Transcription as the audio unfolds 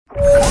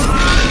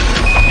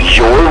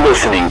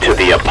listening to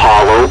the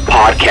Apollo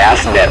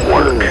Podcast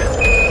Network.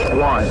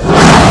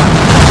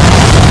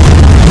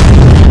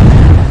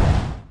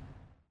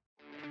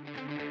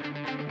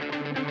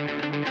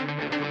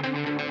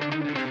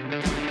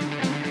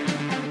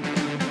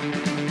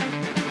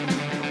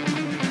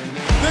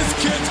 This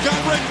kid's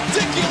got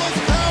ridiculous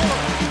power.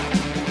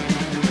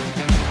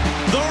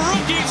 The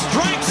rookie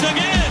strikes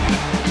again.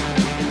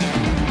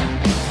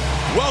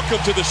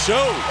 Welcome to the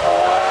show.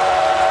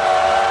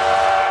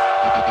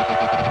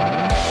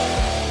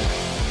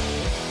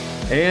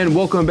 And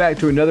welcome back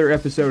to another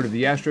episode of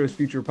the Astros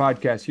Future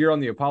Podcast here on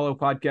the Apollo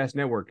Podcast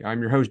Network. I'm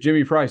your host,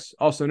 Jimmy Price,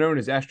 also known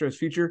as Astros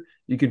Future.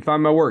 You can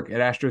find my work at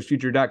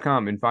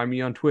astrosfuture.com and find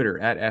me on Twitter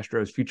at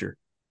astrosfuture.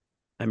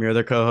 I'm your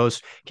other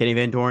co-host, Kenny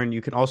Van Doren.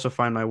 You can also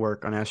find my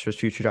work on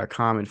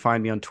astrosfuture.com and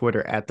find me on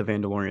Twitter at the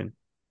Vandalorian.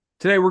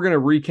 Today, we're going to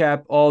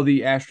recap all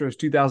the Astros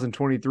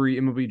 2023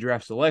 MLB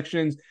draft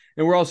selections,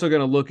 and we're also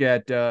going to look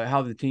at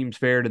how the teams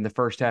fared in the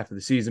first half of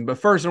the season. But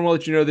first, I want to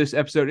let you know this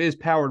episode is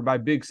powered by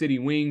Big City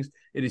Wings.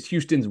 It is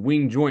Houston's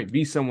wing joint.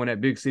 Be someone at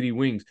Big City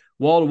Wings.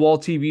 Wall-to-wall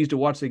TVs to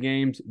watch the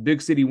games.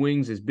 Big City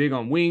Wings is big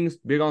on wings,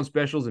 big on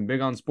specials, and big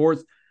on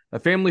sports. A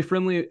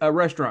family-friendly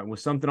restaurant with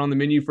something on the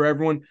menu for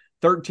everyone.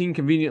 13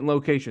 convenient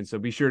locations, so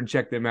be sure to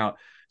check them out.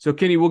 So,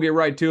 Kenny, we'll get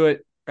right to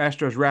it.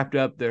 Astros wrapped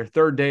up their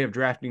third day of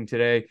drafting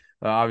today.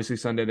 Obviously,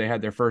 Sunday they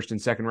had their first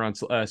and second round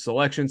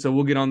selection, so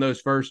we'll get on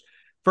those first.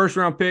 First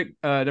round pick,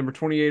 number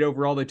 28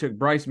 overall, they took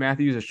Bryce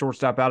Matthews, a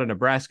shortstop out of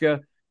Nebraska,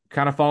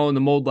 kind of following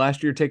the mold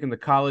last year, taking the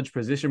college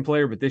position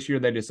player, but this year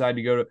they decided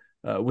to go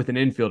to, with an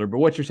infielder. But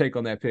what's your take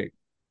on that pick?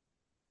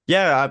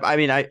 Yeah, I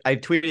mean, I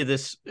tweeted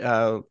this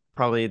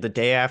probably the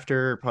day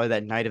after, probably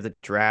that night of the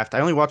draft. I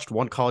only watched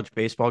one college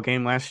baseball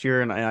game last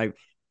year, and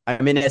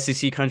I'm in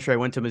SEC country. I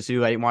went to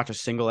Mizzou. I didn't watch a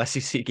single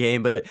SEC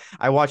game, but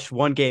I watched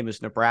one game. It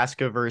was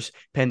Nebraska versus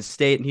Penn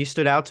State, and he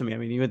stood out to me. I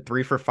mean, he went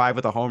 3 for 5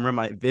 with a home run.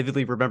 I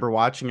vividly remember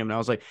watching him, and I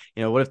was like,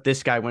 what if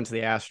this guy went to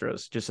the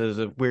Astros? Just as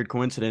a weird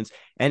coincidence.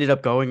 Ended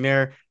up going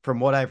there. From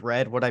what I've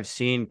read, what I've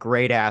seen,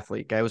 great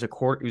athlete. Guy was he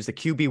was the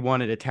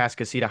QB1 at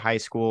Atascocita High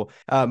School.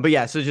 But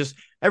yeah, so just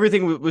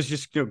everything was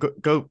just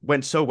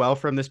went so well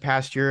for him this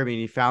past year. I mean,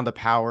 he found the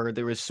power.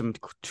 There was some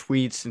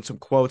tweets and some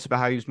quotes about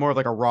how he was more of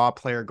like a raw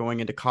player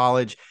going into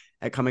college.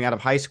 Coming out of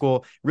high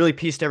school, really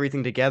pieced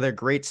everything together.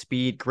 Great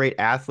speed, great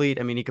athlete.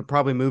 I mean, he could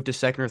probably move to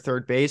second or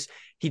third base.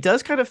 He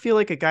does kind of feel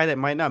like a guy that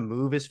might not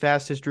move as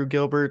fast as Drew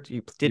Gilbert.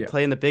 He did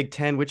play in the Big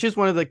Ten, which is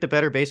one of like the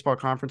better baseball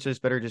conferences,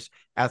 better just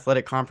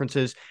athletic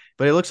conferences.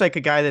 But it looks like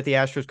a guy that the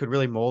Astros could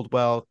really mold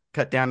well,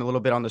 cut down a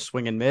little bit on the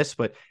swing and miss.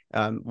 But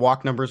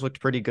walk numbers looked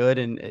pretty good,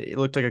 and it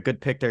looked like a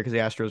good pick there because the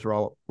Astros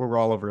were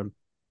all over him.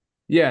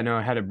 Yeah, no,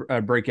 I had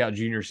a breakout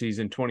junior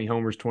season, 20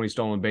 homers, 20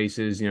 stolen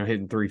bases,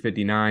 hitting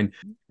 359,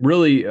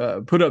 really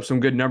put up some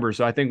good numbers.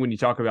 So I think when you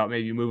talk about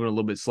maybe moving a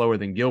little bit slower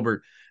than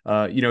Gilbert,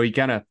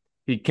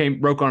 he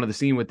broke onto the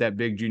scene with that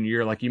big junior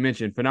year. Like you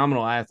mentioned,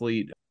 phenomenal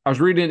athlete. I was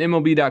reading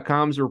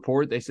MLB.com's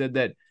report. They said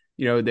that,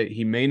 that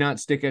he may not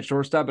stick at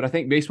shortstop, but I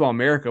think Baseball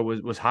America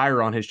was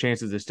higher on his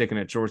chances of sticking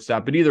at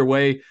shortstop. But either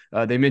way,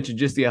 they mentioned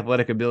just the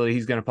athletic ability.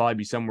 He's going to probably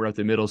be somewhere up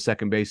the middle,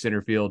 second base,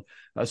 center field.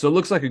 So it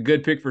looks like a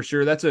good pick for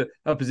sure. That's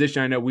a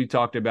position I know we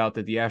talked about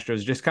that the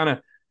Astros just kind of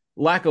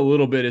lack a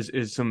little bit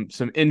is some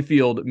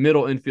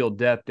middle infield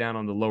depth down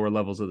on the lower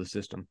levels of the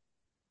system.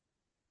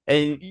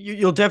 And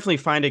you'll definitely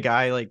find a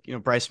guy like,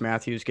 Bryce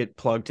Matthews get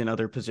plugged in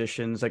other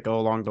positions that go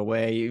along the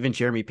way. Even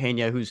Jeremy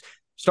Pena, who's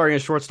starting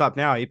as shortstop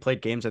now. He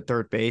played games at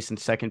third base and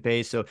second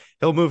base, so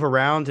he'll move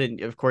around.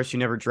 And of course, you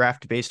never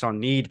draft based on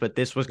need, but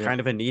this was kind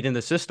of a need in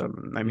the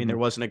system. I mean, there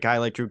wasn't a guy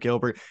like Drew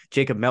Gilbert,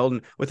 Jacob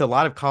Melton, with a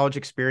lot of college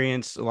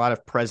experience, a lot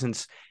of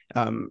presence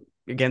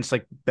against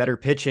like better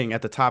pitching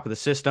at the top of the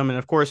system. And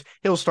of course,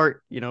 he'll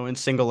start, in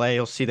single A.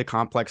 He'll see the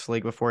complex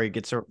league before he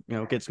gets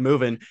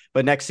moving.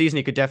 But next season,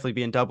 he could definitely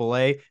be in double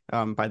A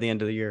by the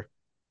end of the year.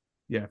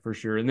 Yeah, for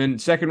sure. And then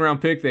second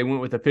round pick, they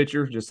went with a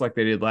pitcher, just like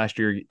they did last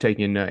year,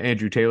 taking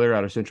Andrew Taylor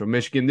out of Central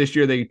Michigan. This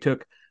year, they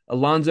took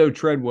Alonzo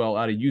Treadwell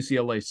out of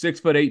UCLA,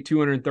 6'8",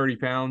 230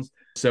 pounds.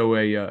 So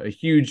a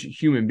huge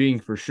human being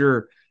for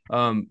sure.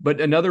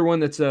 But another one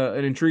that's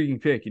an intriguing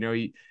pick.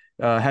 He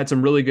had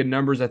some really good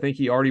numbers. I think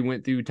he already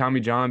went through Tommy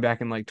John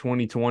back in like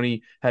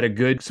 2020,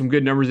 had some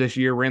good numbers this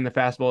year, ran the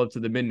fastball up to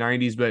the mid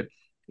 90s, but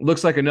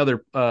looks like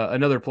another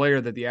player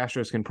that the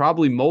Astros can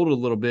probably mold a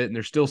little bit, and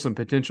there's still some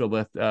potential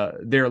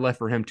left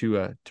for him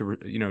to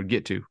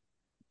get to.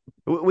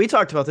 We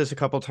talked about this a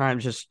couple of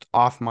times just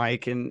off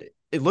mic, and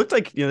it looked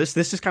like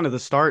this is kind of the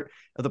start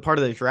of the part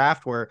of the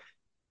draft where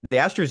the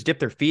Astros dip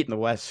their feet in the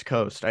West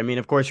Coast. I mean,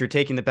 of course, you're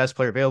taking the best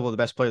player available, the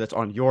best player that's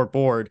on your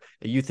board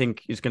that you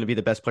think is going to be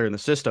the best player in the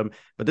system.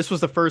 But this was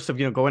the first of,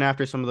 going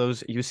after some of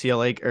those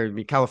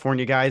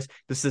California guys.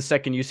 This is the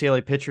second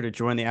UCLA pitcher to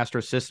join the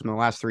Astros system in the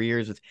last 3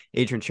 years, with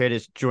Adrian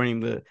Chavis joining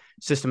the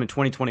system in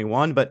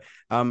 2021. But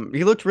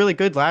he looked really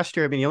good last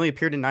year. I mean, he only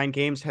appeared in 9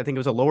 games. I think it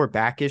was a lower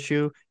back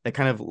issue that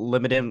kind of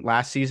limited him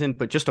last season,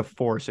 but just a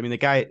force. I mean, the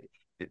guy,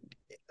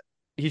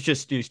 he's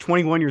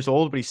 21 years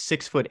old, but he's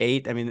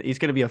 6'8". I mean, he's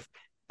going to be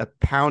a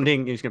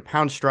pounding. He's going to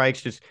pound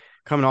strikes, just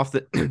coming off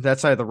the that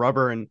side of the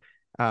rubber, and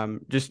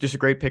just a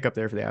great pickup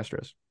there for the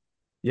Astros.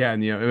 Yeah,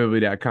 and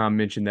MLB.com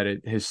mentioned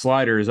that his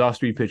slider, his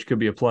off-speed pitch, could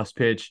be a plus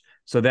pitch.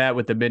 So that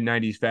with the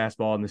mid-90s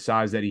fastball and the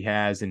size that he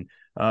has, and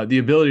the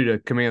ability to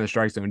command the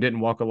strike zone, didn't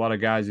walk a lot of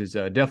guys, is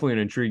definitely an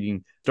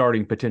intriguing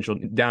starting potential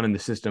down in the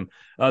system.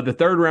 The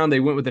third round,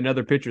 they went with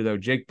another pitcher though,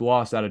 Jake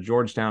Bloss out of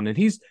Georgetown, and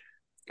he's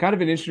kind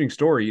of an interesting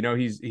story.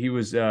 He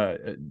was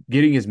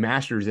getting his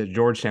master's at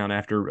Georgetown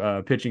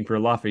after pitching for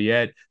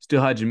Lafayette.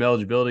 Still had some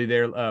eligibility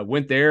there.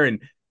 Went there and.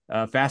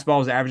 Fastball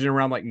was averaging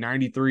around like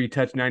 93,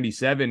 touched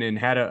 97, and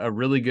had a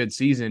really good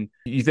season.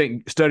 You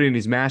think studying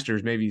his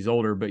masters, maybe he's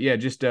older, but yeah,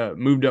 just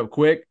moved up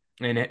quick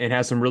and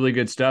has some really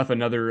good stuff.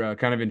 Another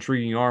kind of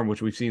intriguing arm,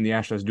 which we've seen the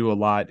Astros do a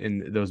lot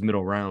in those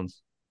middle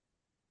rounds.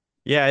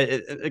 Yeah,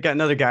 it got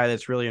another guy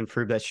that's really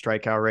improved that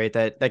strikeout rate.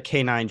 That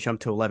K9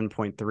 jumped to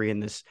 11.3 in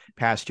this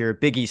past year.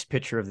 Big East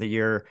pitcher of the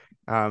year.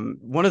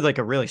 One of like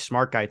a really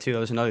smart guy too. That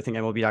was another thing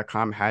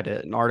MLB.com had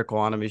an article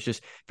on him. He's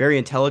just very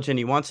intelligent.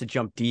 He wants to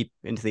jump deep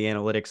into the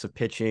analytics of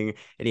pitching,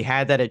 and he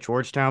had that at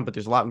Georgetown. But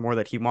there's a lot more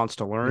that he wants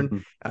to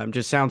learn. Mm-hmm.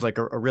 Just sounds like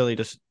a really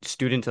just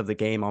student of the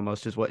game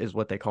almost is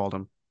what they called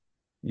him.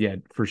 Yeah,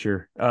 for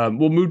sure.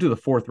 We'll move to the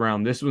fourth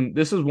round. This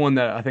is one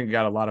that I think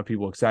got a lot of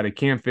people excited.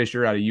 Cam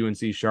Fisher out of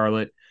UNC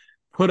Charlotte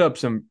put up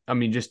some,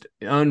 just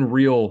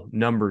unreal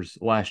numbers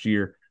last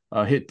year.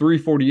 Hit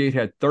 348,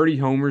 had 30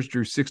 homers,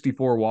 drew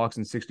 64 walks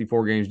in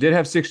 64 games. Did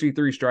have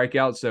 63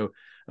 strikeouts, so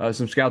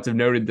some scouts have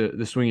noted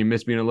the swing and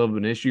miss being a little bit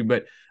of an issue.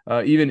 But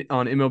even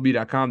on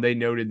MLB.com, they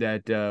noted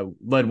that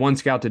led one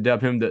scout to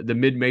dub him the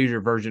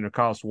mid-major version of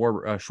Kyle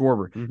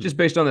Schwarber, just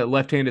based on that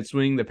left-handed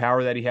swing, the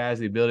power that he has,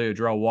 the ability to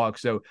draw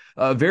walks. So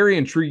a very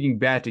intriguing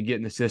bat to get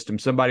in the system,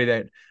 somebody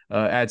that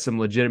adds some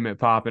legitimate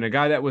pop, and a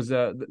guy that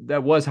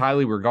was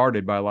highly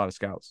regarded by a lot of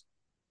scouts.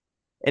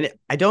 And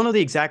I don't know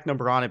the exact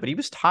number on it, but he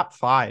was top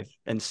 5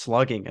 in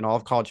slugging in all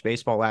of college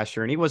baseball last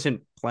year, and he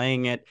wasn't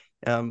playing at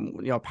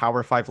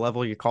Power 5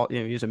 level. He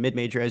was a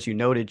mid-major, as you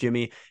noted,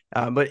 Jimmy.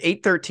 But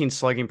 813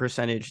 slugging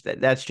percentage,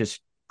 that's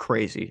just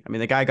crazy. I mean,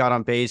 the guy got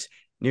on base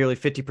nearly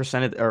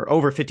 50% or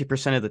over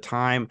 50% of the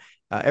time.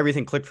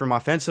 Everything clicked for him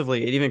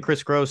offensively. And even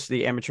Chris Gross,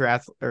 the amateur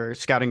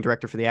scouting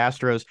director for the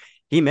Astros,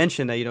 he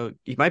mentioned that,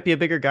 he might be a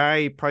bigger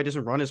guy. He probably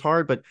doesn't run as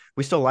hard, but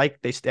the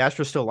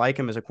Astros still like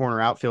him as a corner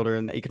outfielder,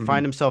 and that he can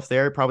find himself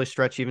there, probably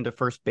stretch even to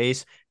first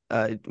base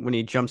when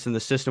he jumps in the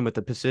system with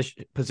the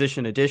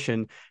position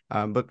addition.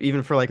 But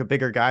even for like a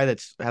bigger guy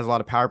that has a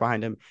lot of power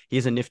behind him,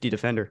 he's a nifty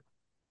defender.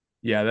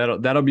 Yeah,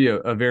 that'll be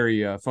a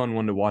very fun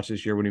one to watch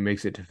this year when he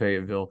makes it to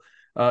Fayetteville.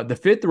 The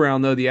fifth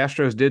round, though, the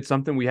Astros did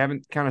something we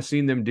haven't kind of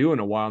seen them do in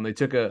a while, and they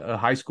took a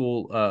high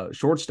school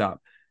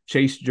shortstop,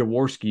 Chase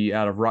Jaworski,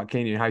 out of Rock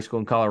Canyon High School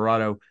in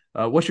Colorado.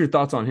 What's your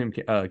thoughts on him,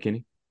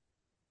 Kenny?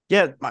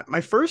 Yeah,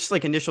 my first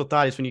initial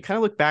thought is when you kind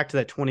of look back to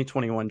that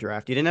 2021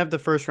 draft, you didn't have the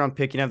first round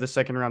pick, you didn't have the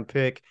second round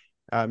pick.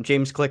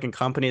 James Click and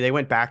company, they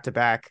went back to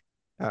back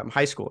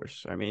high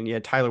schoolers. I mean, you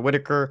had Tyler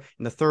Whitaker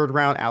in the third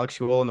round, Alex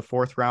Uola in the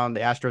fourth round.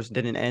 The Astros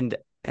didn't end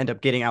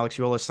up getting Alex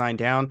Uola signed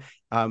down.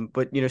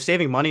 But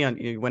saving money on,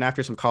 you went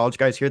after some college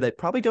guys here that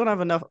probably don't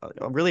have enough,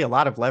 really a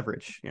lot of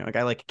leverage. A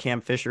guy like Cam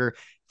Fisher,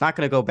 not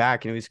going to go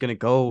back. He's going to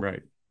go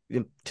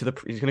he's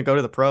going to go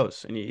to the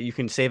pros, and you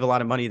can save a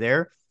lot of money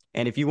there.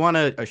 And if you want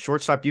a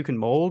shortstop you can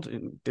mold,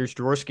 there's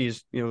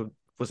Jaworski's,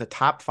 was a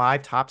top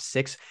 5, top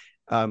 6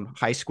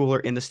 high schooler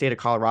in the state of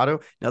Colorado.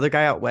 Another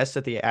guy out west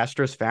that the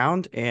Astros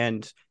found,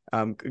 and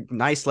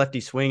nice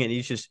lefty swing. And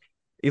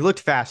he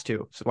looked fast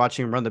too. So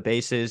watching him run the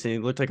bases, and he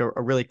looked like a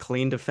really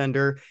clean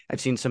defender.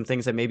 I've seen some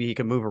things that maybe he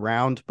can move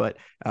around, but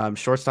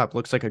shortstop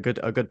looks like a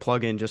good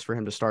plug-in just for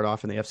him to start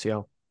off in the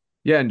FCL.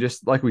 Yeah, and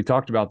just like we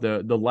talked about,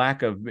 the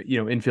lack of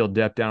infield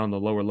depth down on the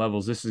lower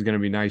levels, this is going to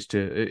be nice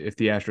if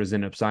the Astros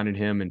end up signing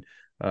him and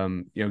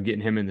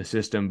getting him in the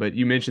system. But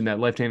you mentioned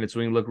that left-handed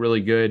swing looked really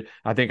good.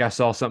 I think I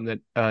saw something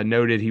that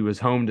noted he was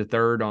home to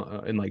third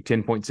in like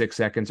 10.6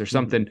 seconds or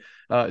something.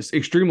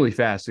 Extremely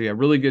fast. So yeah,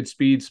 really good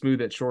speed,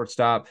 smooth at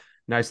shortstop,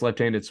 nice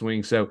left-handed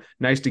swing. So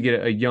nice to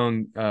get a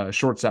young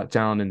shortstop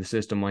talent in the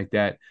system like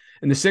that.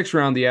 In the sixth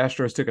round, the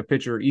Astros took a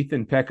pitcher,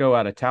 Ethan Pecco,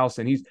 out of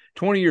Towson. He's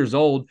 20 years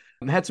old.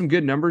 Had some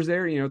good numbers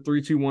there,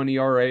 3.21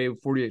 ERA,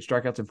 48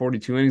 strikeouts and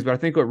 42 innings. But I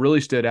think what really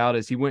stood out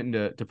is he went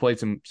to play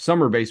some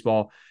summer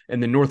baseball in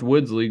the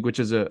Northwoods League, which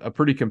is a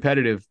pretty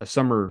competitive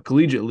summer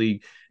collegiate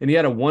league. And he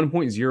had a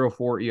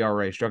 1.04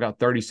 ERA, struck out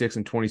 36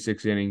 and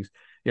 26 innings.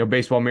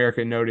 Baseball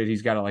America noted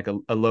he's got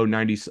a low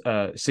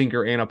 90s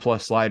sinker and a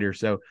plus slider.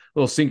 So a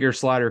little sinker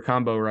slider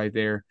combo right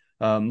there.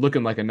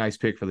 Looking like a nice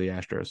pick for the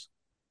Astros.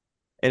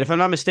 And if I'm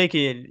not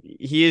mistaken,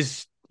 he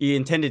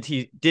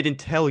didn't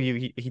tell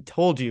you, he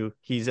told you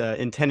he's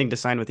intending to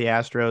sign with the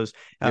Astros.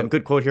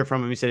 Good quote here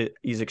from him. He said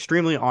he's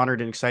extremely honored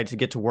and excited to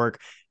get to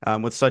work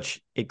with such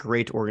a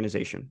great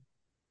organization.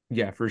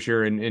 Yeah, for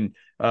sure. And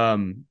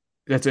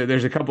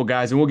There's a couple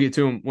guys, and we'll get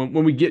to them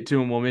when we get to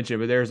them. We'll mention it,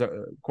 but there's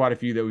quite a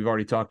few that we've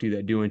already talked to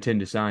that do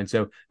intend to sign.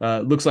 So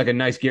looks like a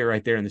nice get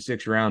right there in the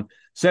 6th round.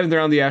 7th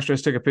round, the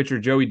Astros took a pitcher,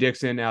 Joey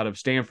Dixon, out of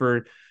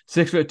Stanford,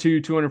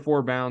 6'2",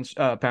 204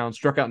 pounds,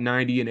 struck out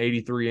 90 in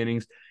 83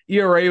 innings.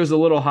 ERA was a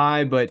little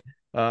high, but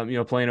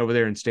playing over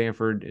there in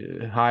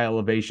Stanford, high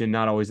elevation,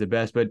 not always the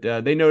best. But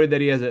they noted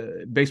that he has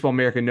Baseball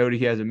America noted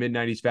he has a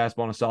mid-90s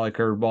fastball and a solid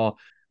curveball.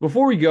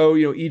 Before we go,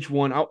 each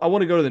one, I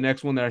want to go to the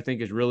next one that I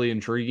think is really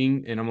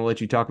intriguing, and I'm going to let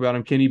you talk about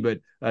him, Kenny. But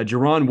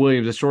Jerron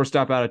Williams, a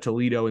shortstop out of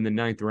Toledo in the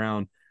 9th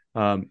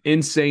round,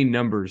 insane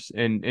numbers,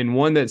 and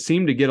one that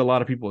seemed to get a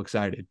lot of people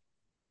excited.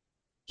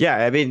 Yeah,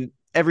 I mean,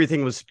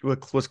 everything was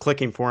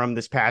clicking for him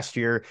this past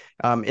year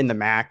in the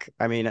MAC.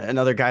 I mean,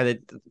 another guy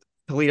that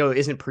Toledo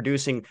isn't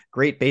producing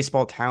great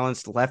baseball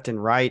talents left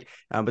and right,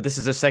 but this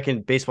is the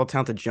second baseball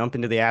talent to jump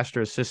into the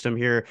Astros system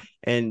here.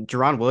 And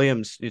Jerron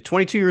Williams,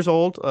 22 years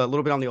old, a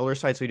little bit on the older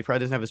side, so he probably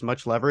doesn't have as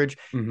much leverage.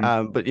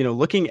 But,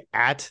 looking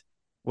at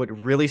what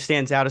really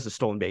stands out is the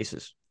stolen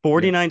bases.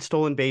 49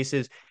 stolen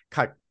bases,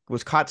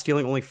 was caught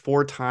stealing only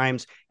 4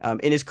 times.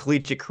 In his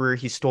collegiate career,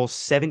 he stole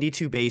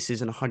 72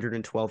 bases in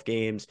 112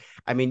 games.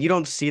 I mean, you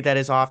don't see that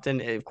as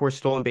often. Of course,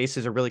 stolen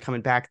bases are really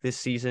coming back this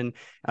season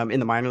in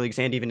the minor leagues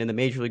and even in the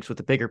major leagues with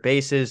the bigger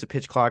bases, the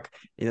pitch clock.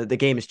 The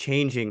game is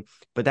changing,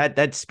 but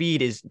that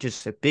speed is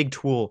just a big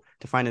tool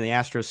to find in the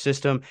Astros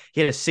system.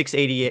 He had a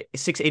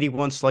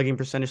 681 slugging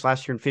percentage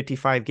last year in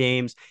 55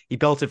 games. He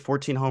belted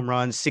 14 home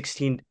runs,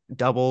 16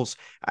 doubles.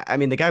 I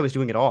mean, the guy was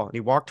doing it all. He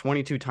walked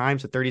 22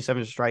 times with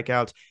 37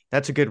 strikeouts.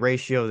 That's a good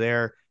ratio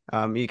there.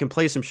 You can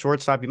play some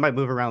shortstop. You might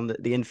move around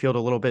the infield a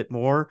little bit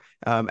more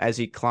as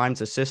he climbs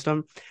the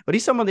system. But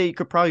he's someone that you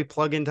could probably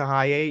plug into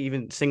high A,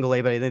 even single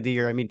A by the end of the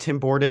year. I mean, Tim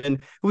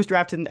Borden, who was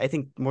drafted, I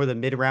think, more the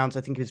mid rounds.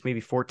 I think he was maybe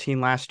 14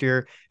 last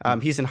year.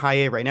 He's in high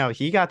A right now.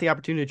 He got the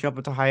opportunity to jump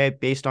into high A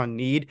based on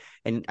need.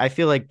 And I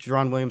feel like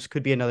Jerron Williams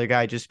could be another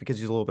guy just because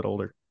he's a little bit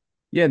older.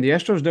 Yeah, and the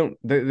Astros don't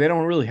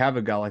really have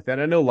a guy like that.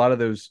 I know a lot of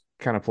those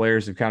kind of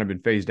players have kind of been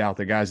phased out.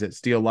 The guys that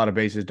steal a lot of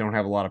bases don't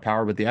have a lot of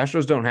power, but the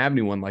Astros don't have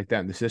anyone like that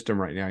in the system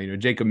right now.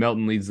 Jacob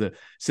Melton leads the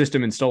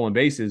system in stolen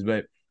bases,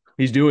 but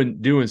he's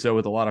doing so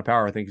with a lot of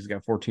power. I think he's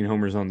got 14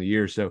 homers on the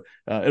year. So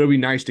it'll be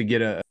nice to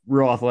get a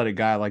real athletic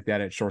guy like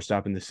that at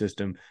shortstop in the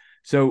system.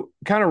 So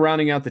kind of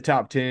rounding out the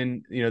top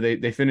 10,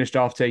 they finished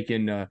off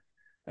taking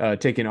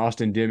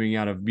Austin Deming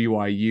out of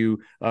BYU.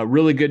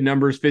 Really good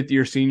numbers,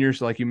 5th-year senior.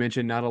 So like you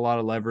mentioned, not a lot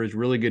of leverage.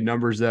 Really good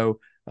numbers,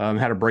 though.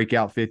 Had a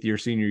breakout 5th-year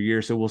senior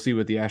year. So we'll see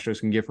what the Astros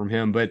can get from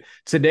him. But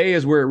today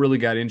is where it really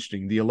got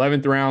interesting. The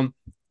 11th round,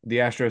 the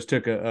Astros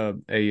took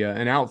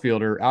an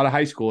outfielder out of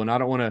high school, and I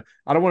don't want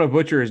to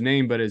butcher his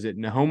name, but is it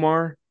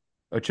Nahomar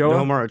Ochoa?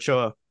 Nahomar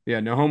Ochoa. Yeah,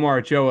 Nahomar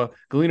Ochoa,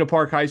 Galena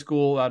Park High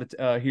School out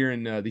of here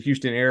in the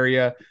Houston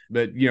area.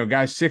 But,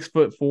 guy's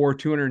 6'4",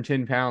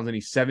 210 pounds, and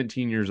he's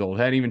 17 years old.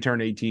 Hadn't even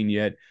turned 18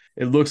 yet.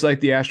 It looks like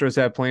the Astros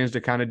have plans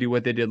to kind of do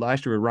what they did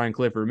last year with Ryan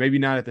Clifford. Maybe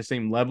not at the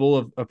same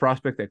level of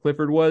prospect that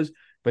Clifford was,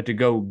 but to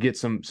go get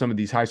some of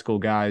these high school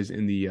guys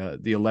in the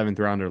 11th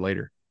round or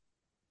later.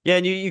 Yeah,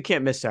 and you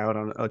can't miss out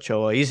on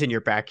Ochoa. He's in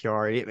your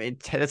backyard.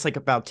 That's like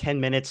about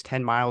 10 minutes,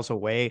 10 miles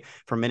away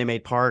from Minute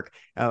Maid Park.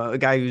 A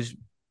guy who's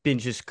been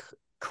just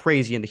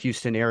crazy in the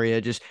Houston area.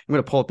 I'm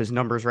going to pull up his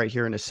numbers right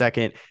here in a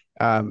second.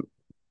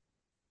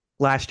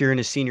 Last year in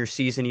his senior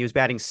season, he was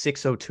batting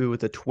 .602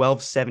 with a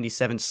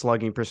 1277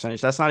 slugging percentage.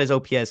 That's not his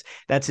OPS.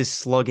 That's his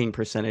slugging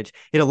percentage.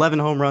 He had 11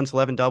 home runs,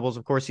 11 doubles.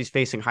 Of course, he's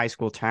facing high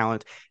school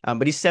talent,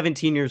 but he's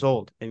 17 years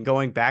old and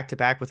going back to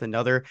back with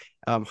another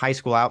high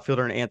school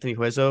outfielder in Anthony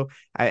Huezo.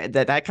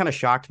 That kind of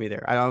shocked me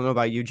there. I don't know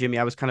about you, Jimmy.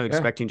 I was kind of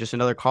expecting just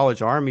another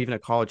college arm, even a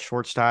college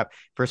shortstop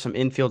for some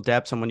infield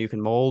depth, someone you can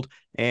mold.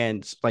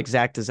 And like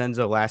Zach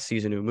DeZenzo last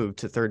season, who moved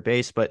to third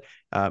base. But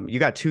you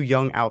got 2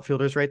 young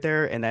outfielders right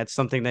there, and that's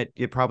something that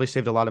you probably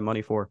saved a lot of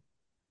money for.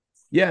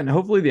 Yeah, and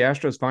hopefully the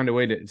Astros find a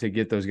way to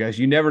get those guys.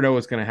 You never know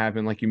what's going to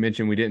happen. Like you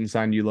mentioned, we didn't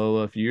sign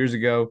Ulola a few years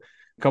ago.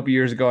 A couple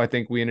years ago, I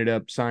think we ended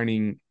up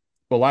signing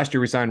 – well, last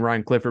year we signed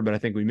Ryan Clifford, but I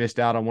think we missed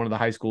out on one of the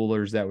high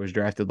schoolers that was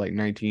drafted like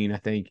 19, I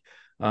think.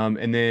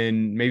 And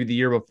then maybe the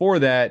year before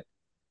that,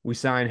 we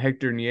signed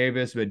Hector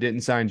Nieves, but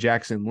didn't sign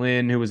Jackson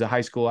Lynn, who was a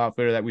high school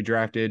outfitter that we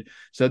drafted.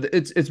 So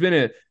it's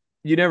been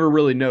you never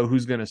really know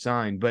who's going to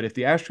sign. But if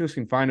the Astros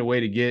can find a way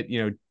to get,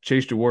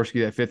 Chase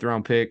Jaworski, that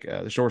 5th-round pick,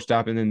 the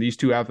shortstop, and then these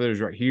 2 outfielders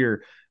right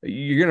here,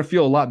 you're going to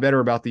feel a lot better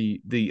about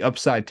the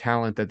upside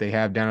talent that they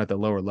have down at the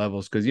lower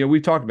levels. Because,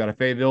 we've talked about it.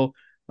 Fayetteville,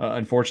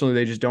 unfortunately,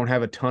 they just don't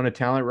have a ton of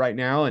talent right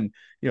now. And,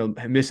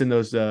 missing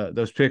those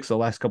picks the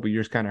last couple of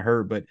years kind of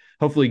hurt. But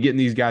hopefully getting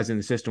these guys in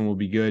the system will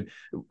be good.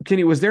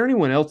 Kenny, was there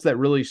anyone else that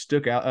really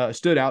stood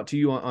out to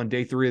you on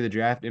day 3 of the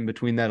draft in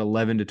between that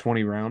 11 to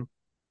 20 round?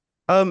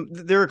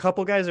 There are a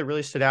couple guys that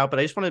really stood out, but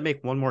I just wanted to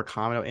make one more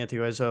comment about Anthony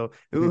Huezo,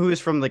 who is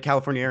from the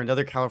California area,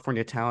 another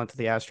California talent that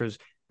the Astros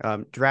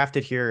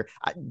drafted here.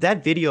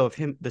 That video of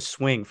him, the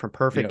swing from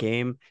perfect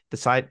game, the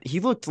side,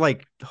 he looked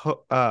like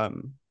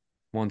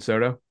Juan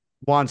Soto.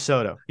 Juan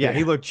Soto. Yeah,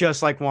 he looked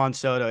just like Juan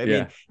Soto. I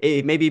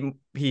mean, maybe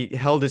he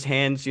held his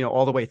hands,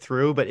 all the way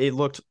through, but it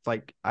looked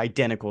like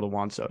identical to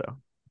Juan Soto.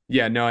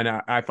 Yeah, no, and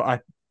I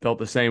felt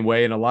the same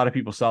way, and a lot of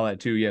people saw that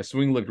too. Yeah,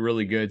 swing looked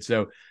really good.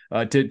 So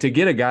to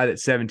get a guy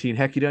that's 17,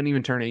 heck, he doesn't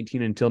even turn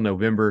 18 until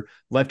November.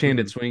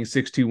 Left-handed swing,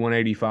 6'2",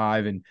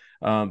 185, and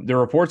the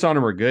reports on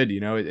him are good.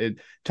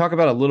 Talk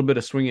about a little bit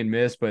of swing and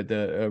miss, but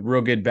the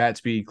real good bat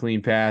speed,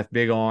 clean path,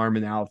 big arm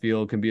in the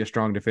outfield, can be a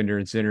strong defender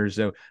in center.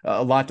 So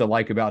a lot to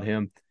like about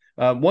him.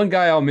 One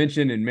guy I'll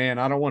mention, and man,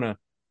 I don't want to.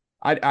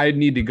 I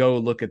need to go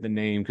look at the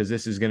name because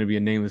this is going to be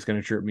a name that's going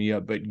to trip me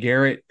up. But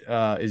Garrett,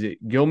 is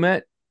it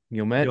Gilmet?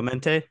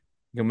 Gilmente?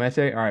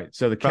 Gilmete. All right.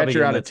 So the Probably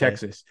catcher out of Gilmente.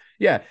 Texas.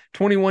 Yeah.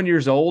 21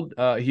 years old.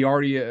 He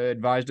already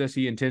advised us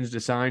he intends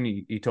to sign.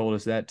 He told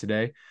us that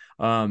today.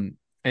 And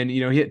he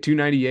hit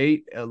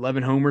 298,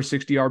 11 homers,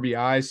 60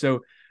 RBIs.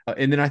 So,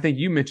 and then I think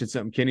you mentioned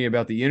something, Kenny,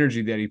 about the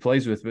energy that he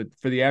plays with. But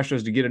for the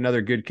Astros to get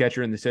another good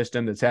catcher in the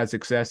system that's had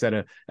success at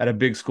a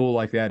big school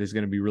like that is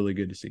going to be really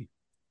good to see.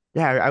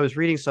 Yeah, I was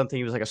reading something.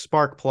 He was like a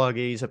spark plug.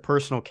 He's a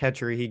personal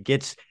catcher. He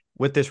gets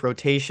with this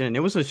rotation.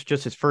 It was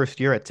just his first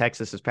year at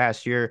Texas this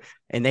past year,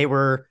 and they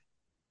were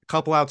a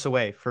couple outs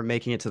away from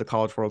making it to the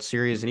College World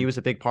Series, and he was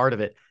a big part of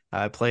it.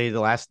 Played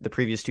the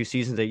previous 2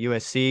 seasons at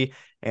USC,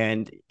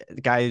 and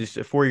the guy is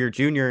a 4-year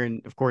junior,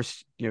 and of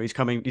course, he's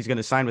going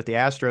to sign with the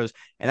Astros,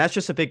 and that's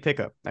just a big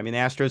pickup. I mean, the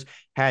Astros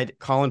had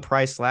Colin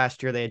Price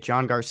last year. They had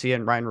John Garcia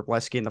and Ryan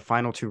Robleski in the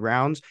final 2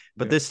 rounds,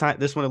 but this one,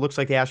 it looks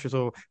like the Astros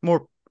will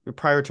more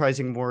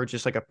prioritizing more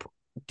just like a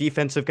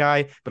defensive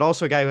guy, but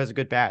also a guy who has a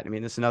good bat. I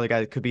mean, this is another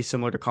guy that could be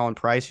similar to Colin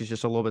Price. He's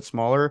just a little bit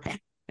smaller,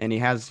 and he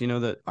has,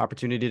 the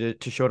opportunity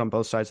to show it on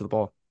both sides of the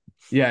ball.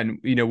 Yeah, and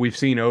we've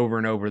seen over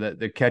and over that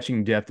the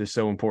catching depth is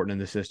so important in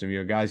the system.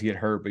 Guys get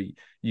hurt, but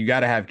you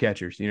got to have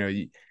catchers.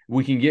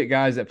 We can get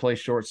guys that play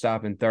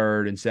shortstop and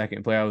third and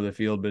second, play out of the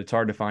field, but it's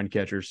hard to find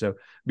catchers. So it'd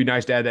be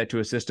nice to add that to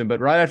a system. But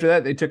right after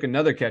that, they took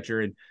another catcher,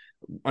 and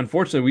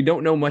unfortunately, we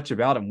don't know much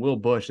about him. Will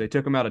Bush. They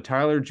took him out of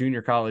Tyler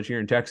Junior College here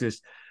in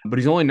Texas, but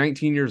he's only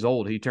 19 years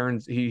old.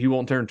 He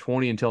won't turn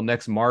 20 until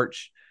next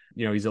March.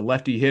 He's a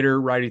lefty hitter,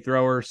 righty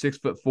thrower,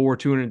 6'4",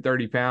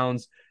 230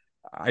 pounds.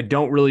 I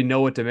don't really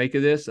know what to make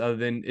of this other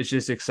than it's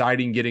just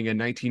exciting getting a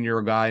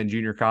 19-year-old guy in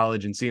junior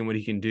college and seeing what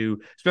he can do,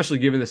 especially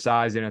given the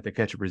size and at the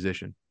catcher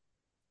position.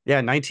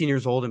 Yeah, 19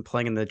 years old and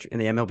playing in the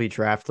MLB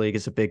draft league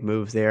is a big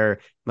move there.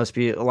 Must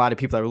be a lot of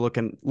people that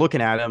were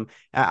looking at him.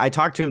 I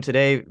talked to him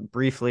today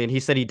briefly, and he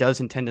said he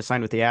does intend to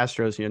sign with the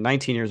Astros.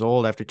 19 years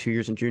old after 2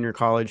 years in junior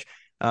college.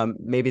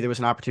 Maybe there was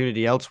an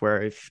opportunity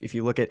elsewhere. If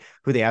you look at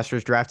who the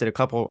Astros drafted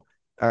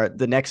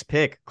the next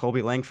pick,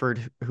 Colby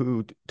Langford,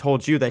 who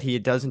told you that he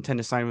does intend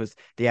to sign with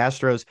the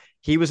Astros.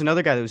 He was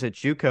another guy that was at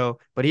JUCO,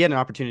 but he had an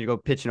opportunity to go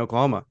pitch in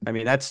Oklahoma. I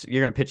mean,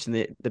 you're going to pitch in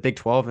the Big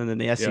 12 and then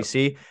the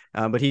SEC,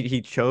 but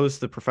he chose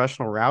the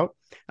professional route.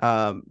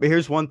 But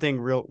here's one thing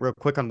real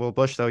quick on Will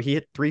Bush, though. He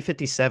hit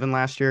 357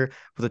 last year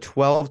with a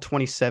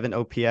 1227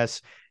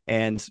 OPS,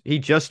 and he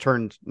just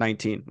turned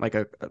 19, like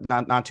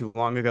not too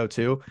long ago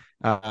too.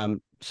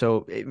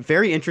 So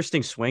very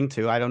interesting swing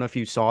too. I don't know if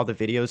you saw the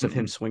videos of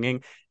him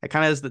swinging. It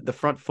kind of has the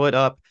front foot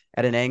up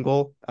at an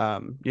angle.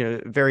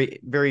 Very,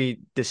 very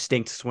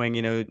distinct swing.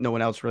 No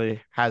one else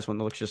really has one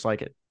that looks just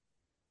like it.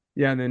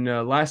 Yeah, and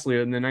then lastly,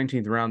 in the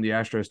 19th round, the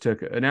Astros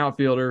took an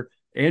outfielder,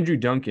 Andrew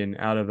Duncan,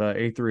 out of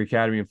A3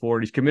 Academy in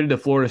Florida. He's committed to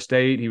Florida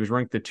State. He was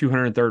ranked the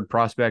 203rd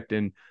prospect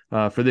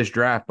for this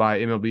draft by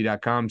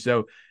MLB.com.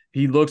 So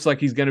he looks like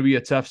he's going to be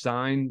a tough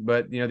sign,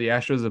 but the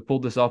Astros have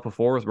pulled this off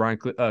before with Ryan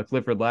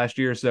Clifford last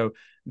year. So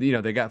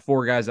they got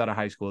 4 guys out of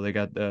high school. They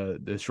got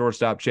the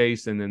shortstop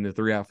Chase and then the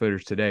 3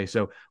 outfitters today.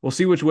 So we'll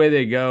see which way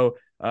they go.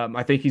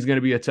 I think he's going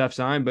to be a tough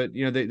sign, but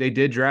they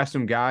did draft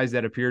some guys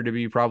that appeared to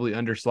be probably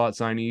under slot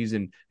signees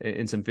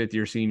and some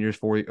 5th-year seniors,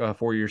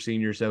 4-year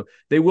seniors. So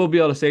they will be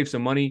able to save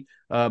some money.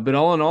 But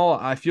all in all,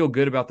 I feel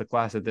good about the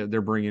class that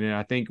they're bringing in.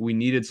 I think we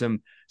needed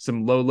some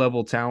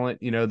low-level talent,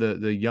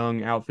 the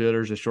young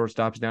outfielders, the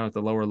shortstops down at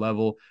the lower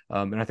level.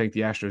 And I think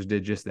the Astros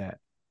did just that.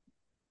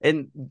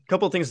 And a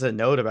couple of things to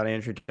note about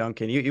Andrew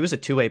Duncan. He was a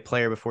 2-way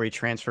player before he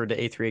transferred to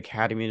A3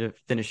 Academy to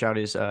finish out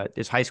his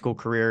high school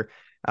career.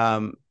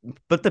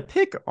 But the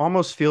pick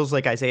almost feels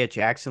like Isaiah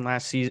Jackson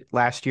last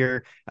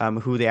year,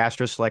 who the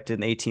Astros selected in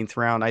the 18th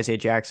round. Isaiah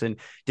Jackson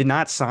did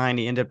not sign.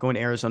 He ended up going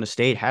to Arizona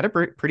State, had a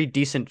pretty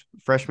decent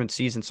freshman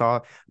season, saw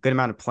a good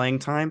amount of playing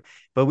time.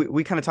 But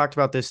we kind of talked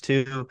about this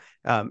too.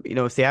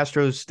 If the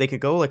Astros, they could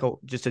go like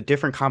just a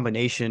different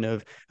combination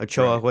of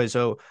Ochoa,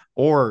 Hueso,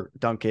 or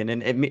Duncan.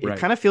 And it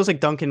kind of feels like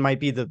Duncan might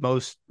be the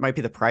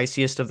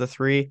priciest of the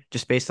 3,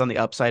 just based on the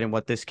upside and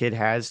what this kid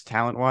has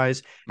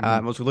talent-wise.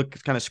 As we look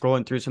kind of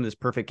scrolling through some of his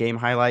perfect game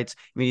highlights,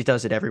 I mean, he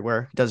does it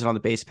everywhere. He does it on the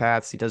base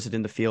paths. He does it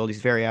in the field.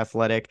 He's very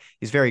athletic.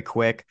 He's very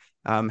quick.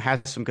 Has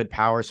some good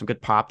power, some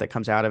good pop that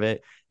comes out of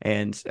it.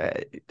 And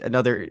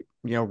another,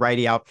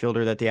 righty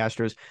outfielder that the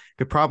Astros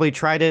could probably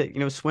try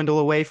to, swindle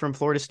away from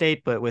Florida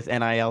State, but with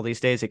NIL these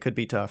days, it could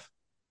be tough.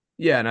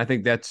 Yeah, and I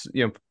think that's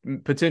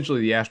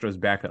potentially the Astros'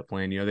 backup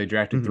plan. They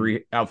drafted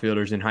three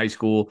outfielders in high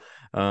school.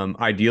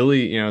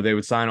 Ideally, they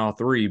would sign all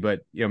three, but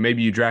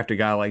maybe you draft a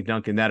guy like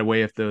Duncan. That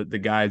way, if the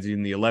guys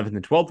in the 11th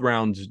and 12th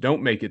rounds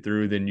don't make it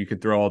through, then you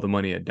could throw all the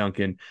money at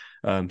Duncan.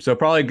 So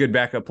probably a good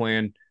backup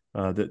plan.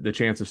 The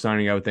chance of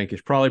signing, I would think,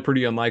 is probably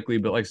pretty unlikely.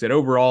 But like I said,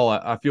 overall,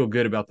 I feel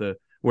good about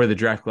where the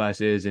draft class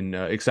is, and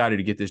excited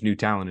to get this new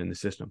talent in the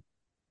system.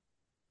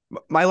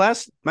 My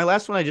last one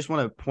I just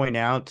want to point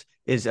out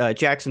is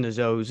Jackson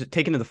Nazo, who's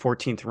taken in the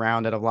 14th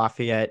round out of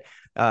Lafayette.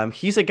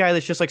 He's a guy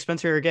that's just like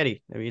Spencer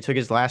Arrighetti. I mean, he took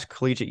his last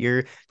collegiate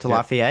year to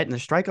Lafayette, and the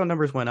strikeout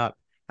numbers went up.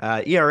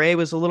 ERA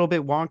was a little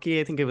bit wonky.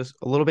 I think it was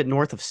a little bit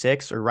north of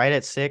 6 or right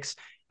at 6.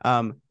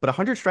 But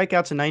 100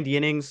 strikeouts in 90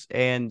 innings,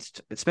 and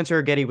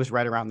Spencer Arrighetti was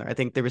right around there. I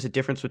think there was a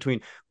difference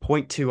between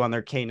 0.2 on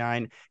their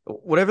K9.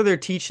 Whatever they're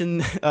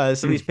teaching some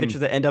of these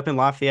pitchers that end up in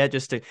Lafayette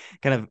just to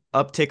kind of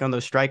uptick on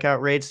those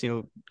strikeout rates,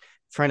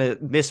 trying to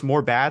miss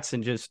more bats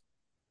and just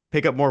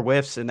pick up more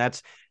whiffs. And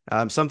that's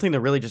something to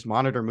really just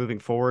monitor moving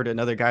forward.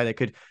 Another guy that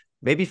could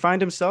maybe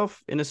find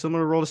himself in a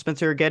similar role to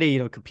Spencer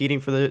Arrighetti, competing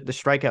for the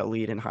strikeout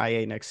lead in high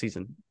A next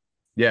season.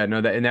 Yeah, no,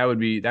 that would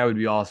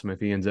be awesome if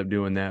he ends up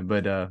doing that.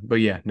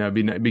 But yeah, no,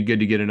 it'd be good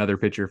to get another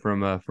pitcher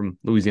from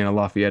Louisiana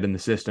Lafayette in the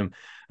system.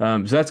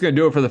 So that's gonna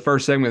do it for the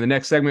first segment. The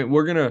next segment,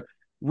 we're gonna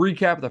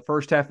recap the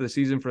first half of the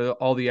season for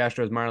all the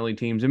Astros minor league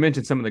teams and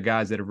mention some of the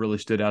guys that have really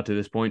stood out to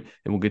this point,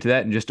 and we'll get to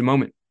that in just a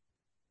moment.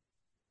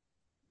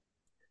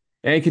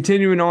 And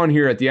continuing on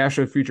here at the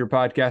Astro Future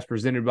podcast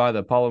presented by the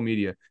Apollo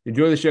Media.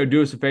 Enjoy the show.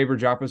 Do us a favor,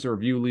 drop us a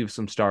review, leave us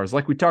some stars.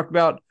 Like we talked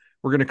about,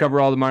 we're going to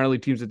cover all the minor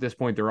league teams at this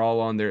point. They're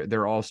all on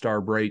their all-star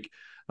break.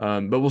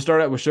 But we'll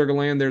start out with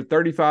Sugarland. They're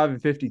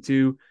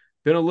 35-52.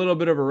 Been a little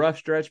bit of a rough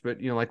stretch,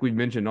 but like we've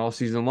mentioned all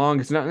season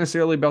long, it's not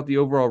necessarily about the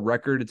overall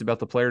record. It's about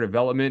the player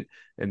development,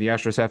 and the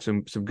Astros have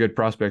some good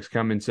prospects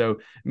coming. So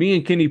me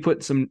and Kenny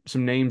put some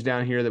names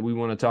down here that we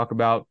want to talk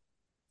about.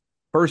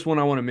 First one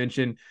I want to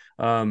mention,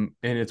 and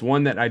it's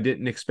one that I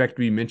didn't expect to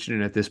be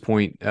mentioning at this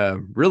point,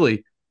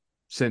 really,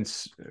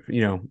 since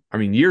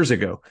years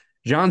ago.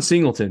 John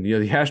Singleton.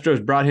 The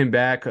Astros brought him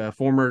back, a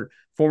former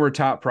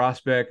top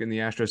prospect in the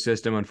Astros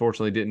system.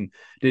 Unfortunately,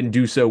 didn't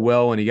do so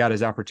well when he got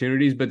his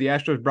opportunities. But the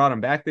Astros brought him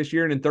back this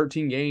year, and in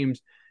 13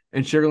 games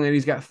in Sugarland,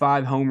 he's got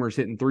 5 homers,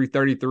 hitting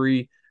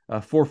 .333,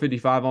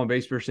 455 on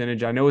base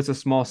percentage. I know it's a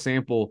small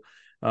sample.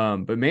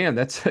 But man,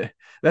 that's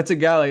a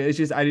guy like it's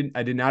just I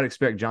did not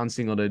expect John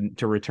Singleton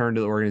to return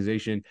to the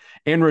organization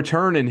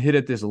and hit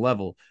at this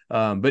level.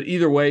 But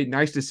either way,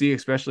 nice to see,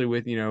 especially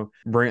with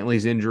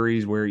Brantley's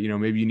injuries, where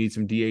maybe you need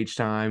some DH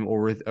time,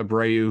 or with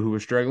Abreu, who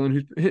was struggling,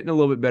 who's hitting a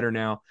little bit better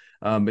now.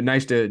 But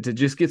nice to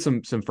just get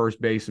some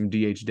first base, some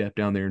DH depth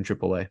down there in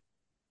AAA.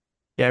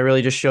 Yeah, it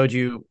really just showed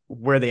you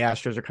where the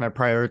Astros are kind of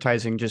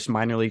prioritizing just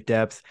minor league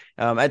depth.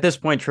 At this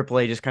point,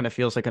 AAA just kind of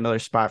feels like another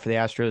spot for the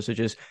Astros to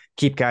just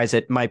keep guys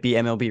that might be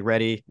MLB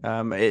ready.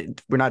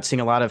 We're not seeing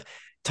a lot of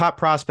top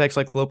prospects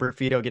like Loper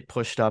Fido get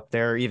pushed up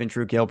there, even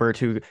Drew Gilbert,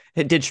 who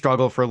did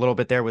struggle for a little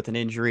bit there with an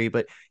injury,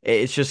 but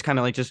it's just kind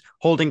of like just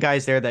holding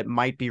guys there that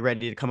might be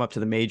ready to come up to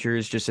the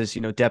majors just as,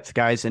 depth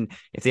guys. And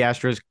if the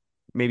Astros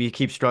maybe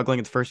keep struggling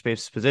at the first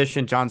base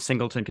position, John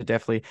Singleton could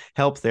definitely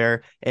help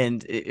there.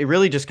 And it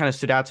really just kind of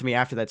stood out to me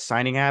after that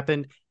signing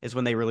happened is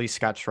when they released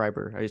Scott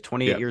Schreiber. He's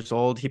 28 years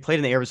old. He played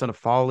in the Arizona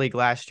Fall League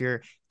last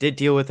year, did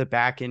deal with a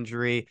back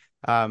injury,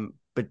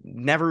 but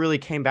never really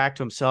came back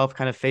to himself,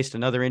 kind of faced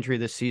another injury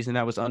this season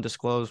that was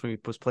undisclosed when he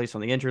was placed on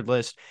the injured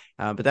list.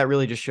 But that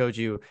really just showed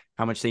you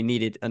how much they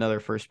needed another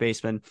first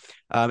baseman.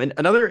 And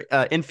another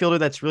infielder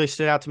that's really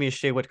stood out to me is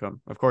Shea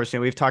Whitcomb. Of course,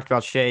 we've talked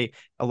about Shea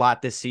a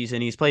lot this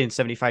season. He's played in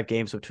 75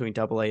 games between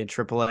AA and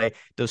AAA,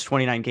 those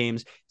 29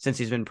 games since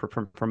he's been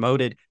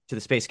promoted to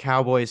the Space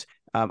Cowboys.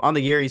 On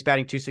the year, he's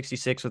batting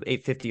 .266 with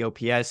 .850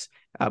 OPS.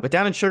 But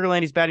down in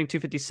Sugarland, he's batting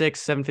 .256,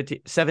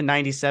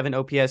 797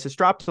 OPS. It's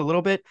dropped a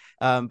little bit,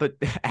 but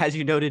as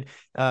you noted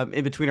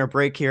in between our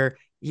break here,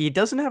 he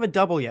doesn't have a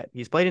double yet.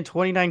 He's played in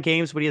 29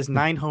 games, but he has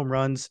 9 home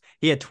runs.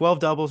 He had 12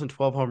 doubles and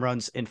 12 home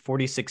runs in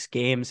 46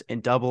 games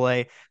in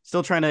AA.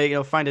 Still trying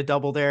to find a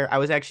double there. I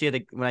was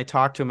actually when I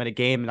talked to him at a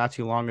game not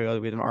too long ago,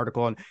 we had an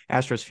article on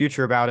Astros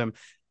Future about him.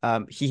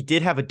 He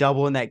did have a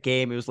double in that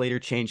game. It was later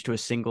changed to a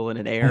single and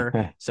an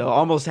error. So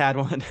almost had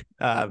one,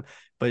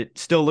 but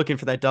still looking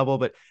for that double,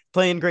 but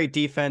playing great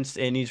defense.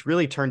 And he's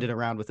really turned it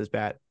around with his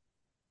bat.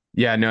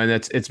 Yeah, no, and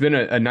it's been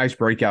a nice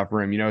breakout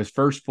for him. His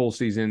first full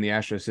season in the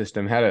Astro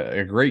system, had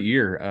a great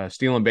year,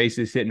 stealing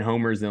bases, hitting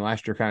homers. Then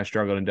last year kind of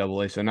struggled in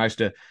AA. So nice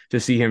to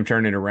see him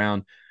turn it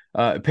around.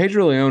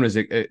 Pedro Leon is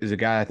a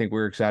guy I think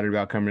we're excited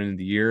about coming into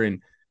the year,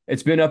 and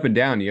it's been up and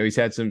down. He's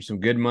had some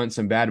good months,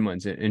 some bad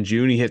months. In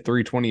June, he hit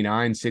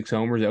 .329, 6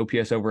 homers,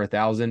 OPS over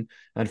 1,000.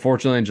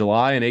 Unfortunately, in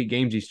July, in 8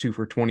 games, he's 2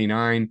 for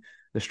 29.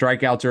 The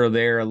strikeouts are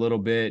there a little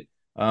bit.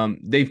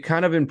 They've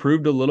kind of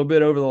improved a little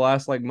bit over the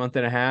last month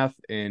and a half,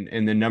 and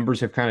the numbers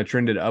have kind of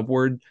trended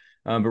upward.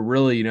 But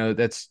really,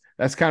 that's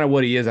kind of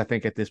what he is, I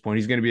think, at this point.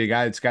 He's going to be a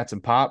guy that's got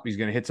some pop. He's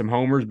going to hit some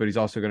homers, but he's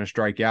also going to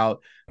strike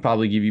out,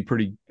 probably give you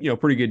pretty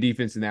good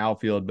defense in the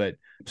outfield, but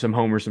some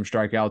homers, some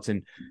strikeouts.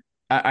 And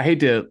I hate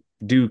to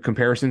do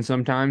comparisons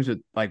sometimes, but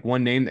like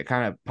one name that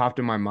kind of popped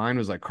in my mind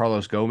was like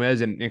Carlos Gomez,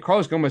 and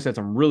Carlos Gomez had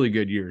some really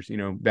good years,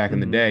 back in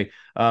the day.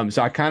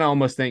 So I kind of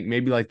almost think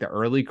maybe like the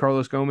early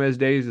Carlos Gomez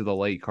days or the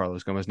late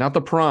Carlos Gomez, not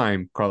the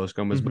prime Carlos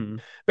Gomez, but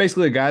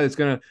basically a guy that's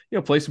gonna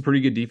play some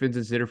pretty good defense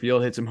in center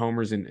field, hit some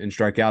homers, and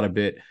strike out a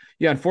bit.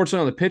 Yeah,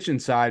 unfortunately on the pitching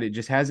side, it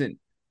just hasn't.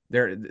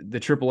 The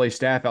AAA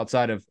staff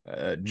outside of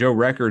Joe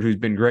Record, who's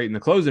been great in the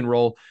closing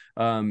role,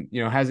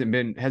 hasn't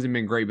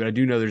been great. But I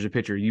do know there's a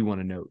pitcher you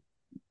want to note.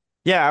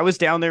 Yeah, I was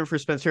down there for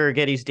Spencer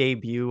Getty's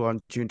debut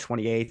on June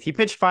 28th. He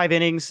pitched 5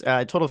 innings,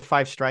 total of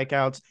 5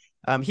 strikeouts.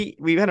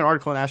 We had an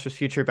article in Astros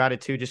Future about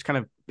it too, just kind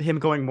of him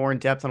going more in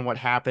depth on what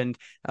happened.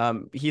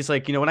 He's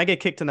like, when I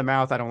get kicked in the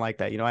mouth, I don't like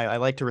that. I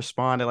like to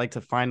respond. I like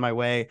to find my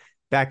way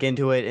back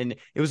into it. And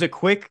it was a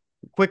quick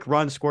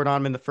run scored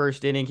on him in the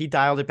first inning. He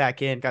dialed it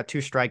back in, got 2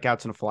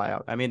 strikeouts and a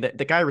flyout. I mean,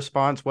 the guy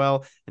responds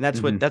well, and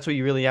that's what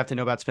you really have to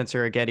know about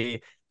Spencer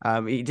Getty.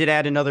 He did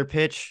add another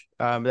pitch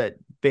that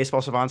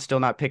Baseball Savant's still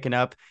not picking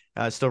up,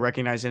 still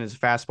recognizing as a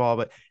fastball.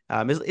 But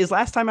his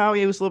last time out,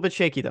 he was a little bit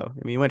shaky, though.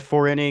 I mean, he went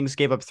 4 innings,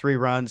 gave up 3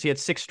 runs. He had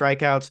 6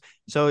 strikeouts.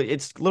 So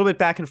it's a little bit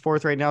back and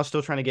forth right now,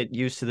 still trying to get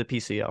used to the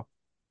PCO.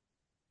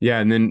 Yeah,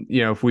 and then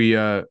if we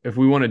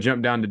want to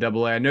jump down to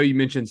Double A, I know you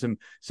mentioned some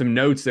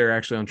notes there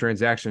actually on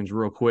transactions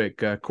real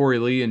quick. Corey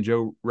Lee and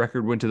Joe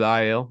Record went to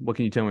the IL. What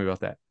can you tell me about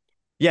that?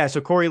 Yeah, so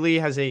Corey Lee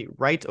has a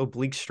right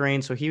oblique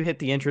strain, so he hit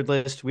the injured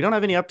list. We don't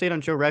have any update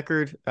on Joe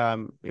Record.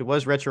 It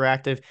was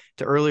retroactive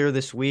to earlier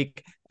this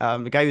week.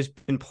 The guy who's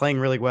been playing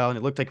really well, and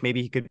it looked like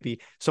maybe he could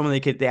be someone the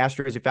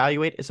Astros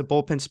evaluate. It's a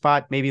bullpen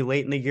spot, maybe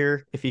late in the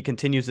year if he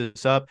continues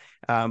this up.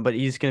 But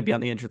he's going to be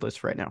on the injured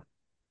list right now.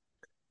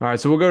 All right,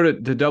 so we'll go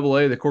to Double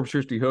A. The Corpus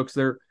Christi Hooks.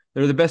 They're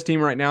the best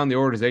team right now in the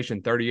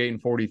organization,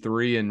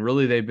 38-43, and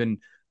really they've been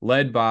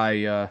led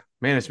by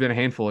it's been a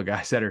handful of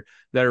guys that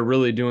are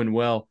really doing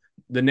well.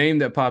 The name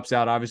that pops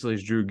out obviously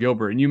is Drew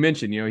Gilbert, and you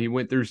mentioned he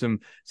went through some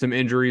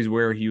injuries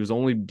where he was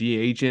only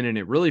DHing, and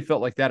it really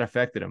felt like that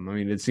affected him. I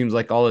mean, it seems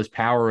like all his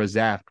power was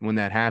zapped when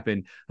that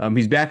happened.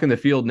 He's back in the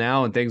field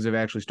now, and things have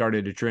actually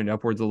started to trend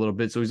upwards a little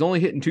bit. So he's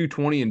only hitting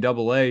 220 in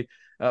Double A.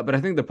 But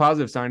I think the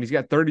positive sign, he's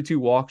got 32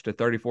 walks to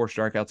 34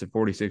 strikeouts in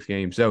 46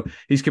 games. So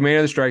he's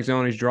commanding the strike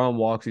zone. He's drawing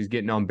walks. He's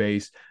getting on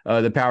base.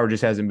 The power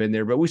just hasn't been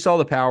there. But we saw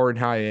the power in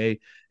high A.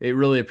 It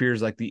really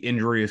appears like the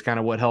injury is kind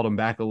of what held him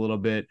back a little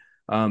bit.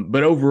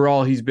 But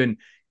overall, he's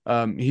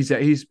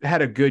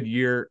had a good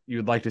year. You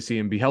would like to see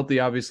him be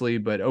healthy, obviously.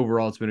 But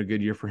overall, it's been a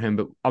good year for him.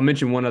 But I'll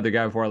mention one other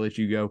guy before I let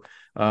you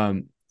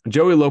go.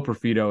 Joey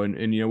Loperfido,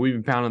 and we've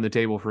been pounding the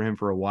table for him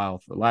for a while,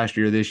 for last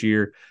year, this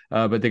year,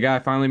 but the guy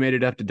finally made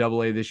it up to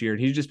Double A this year,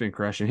 and he's just been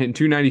crushing, hitting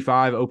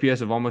 295,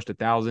 OPS of almost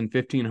 1,000,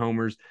 15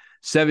 homers,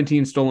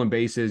 17 stolen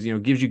bases.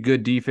 Gives you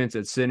good defense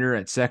at center,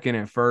 at second,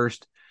 at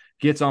first,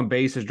 gets on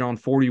base, has drawn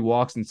 40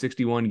 walks in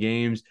 61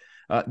 games.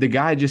 The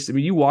guy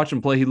you watch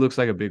him play, he looks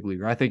like a big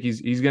leaguer. I think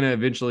he's going to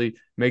eventually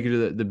make it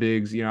to the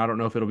bigs. I don't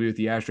know if it'll be with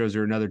the Astros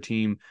or another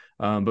team,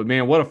 but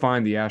man, what a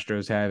find the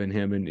Astros have in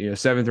him. And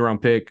 7th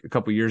round pick a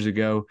couple years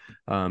ago,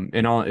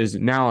 is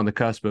now on the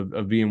cusp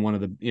of being one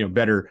of the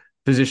better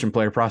position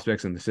player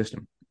prospects in the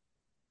system.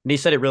 And he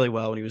said it really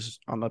well when he was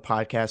on the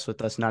podcast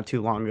with us not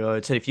too long ago.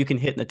 It said, if you can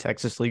hit in the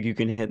Texas League, you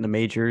can hit in the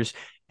majors.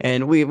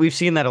 And we've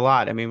seen that a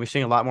lot. I mean, we've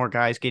seen a lot more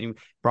guys getting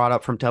brought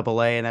up from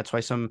Double A, and that's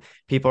why some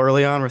people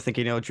early on were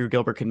thinking, Drew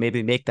Gilbert could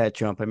maybe make that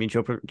jump. I mean,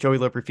 Joey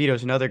Loperfido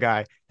is another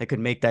guy that could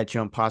make that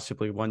jump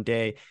possibly one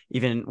day.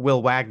 Even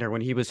Will Wagner,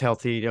 when he was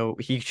healthy,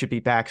 he should be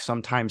back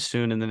sometime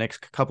soon in the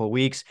next couple of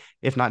weeks,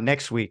 if not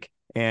next week.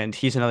 And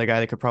he's another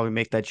guy that could probably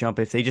make that jump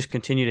if they just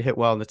continue to hit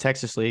well in the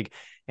Texas League.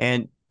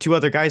 And 2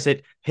 other guys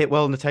that hit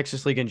well in the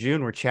Texas League in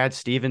June were Chad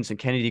Stevens and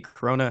Kennedy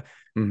Corona.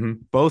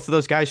 Both of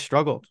those guys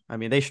struggled. I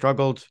mean, they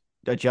struggled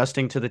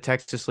adjusting to the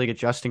Texas League,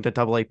 adjusting to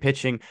Double A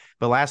pitching.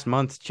 But last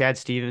month, Chad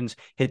Stevens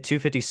hit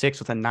 256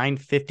 with a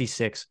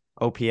 956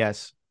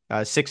 OPS,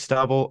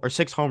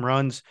 6 home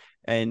runs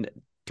and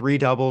 3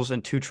 doubles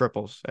and 2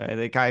 triples.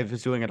 The guy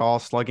was doing it all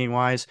slugging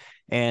wise.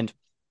 And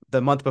the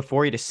month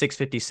before, he had a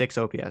 656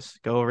 OPS.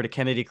 Go over to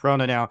Kennedy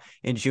Corona now.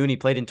 In June, he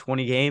played in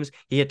 20 games.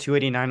 He hit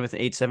 289 with an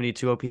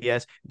 872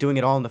 OPS, doing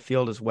it all in the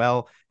field as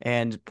well.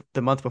 And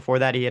the month before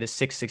that, he had a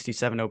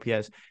 667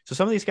 OPS. So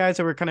some of these guys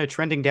that were kind of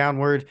trending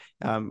downward,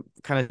 kind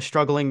of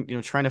struggling,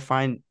 trying to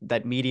find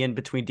that median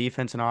between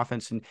defense and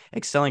offense and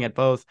excelling at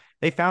both,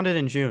 they found it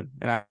in June.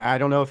 And I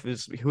don't know if it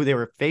was who they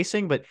were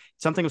facing, but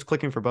something was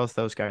clicking for both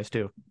those guys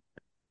too.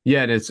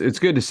 Yeah, and it's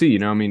good to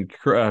see. I mean,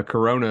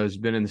 Corona has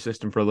been in the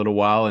system for a little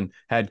while and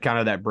had kind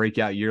of that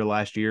breakout year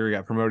last year. He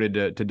got promoted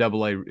to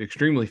Double A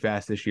extremely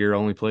fast this year.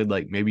 Only played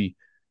like maybe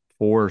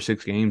 4 or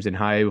 6 games in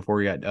high A before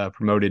he got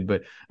promoted,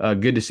 but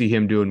good to see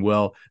him doing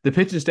well. The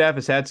pitching staff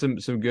has had some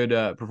good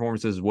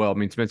performances as well. I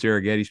mean, Spencer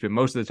Getty spent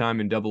most of the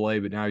time in Double A,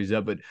 but now he's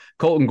up. But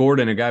Colton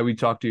Gordon, a guy we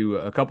talked to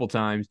a couple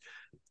times,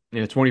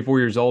 24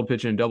 years old,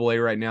 pitching in Double A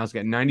right now. He's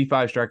got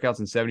 95 strikeouts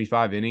in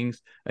 75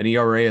 innings, an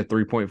ERA of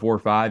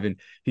 3.45, and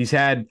he's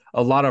had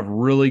a lot of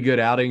really good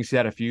outings. He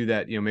had a few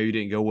that maybe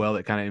didn't go well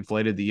that kind of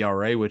inflated the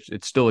ERA, which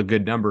it's still a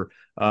good number.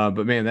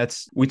 But man,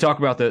 we talk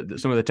about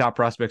some of the top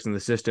prospects in the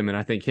system, and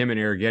I think him and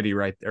Arrighetti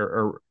right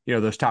are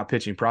those top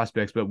pitching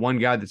prospects. But one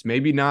guy that's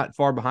maybe not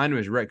far behind him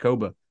is Rhett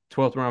Koba,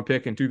 12th round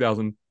pick in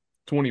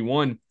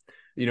 2021.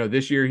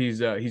 This year he's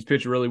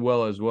pitched really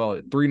well as well.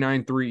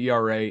 3.93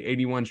 ERA,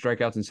 81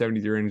 strikeouts in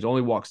 73 innings,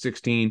 only walked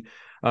 16.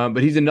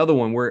 But he's another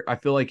one where I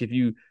feel like if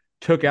you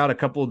took out a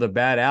couple of the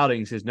bad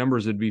outings, his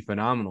numbers would be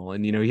phenomenal.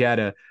 And he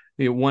had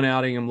one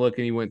outing. I'm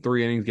looking, he went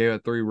 3 innings, gave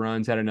up 3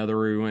 runs. Had another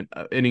where he went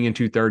inning and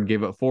 2/3,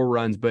 gave up 4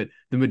 runs. But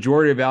the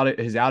majority of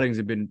his outings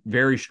have been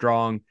very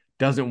strong.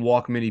 Doesn't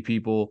walk many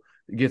people,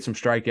 get some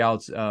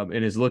strikeouts,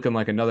 and is looking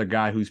like another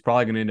guy who's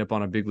probably going to end up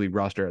on a big league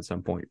roster at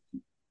some point.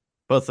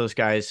 Both those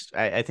guys,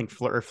 I think,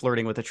 are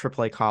flirting with a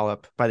AAA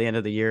call-up by the end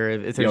of the year.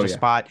 If there's a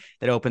spot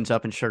that opens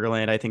up in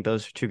Sugarland, I think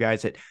those are 2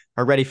 guys that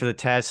are ready for the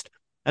test.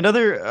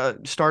 Another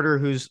starter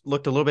who's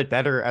looked a little bit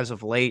better as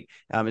of late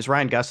is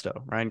Ryan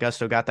Gusto. Ryan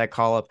Gusto got that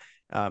call-up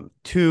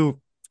to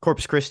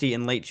Corpus Christi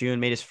in late June,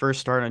 made his first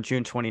start on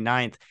June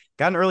 29th.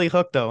 Got an early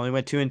hook, though. Only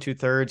went 2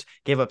 2/3,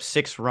 gave up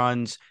 6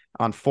 runs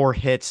on 4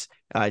 hits.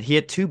 He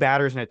had 2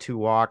 batters and had 2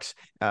 walks.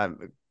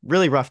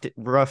 Really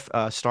rough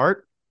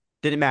start.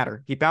 Didn't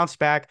matter. He bounced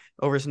back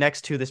over his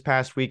next 2 this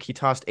past week. He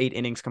tossed 8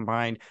 innings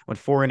combined, went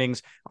 4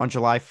 innings on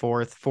July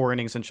 4th, 4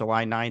 innings on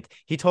July 9th.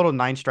 He totaled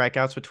 9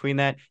 strikeouts between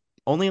that,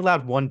 only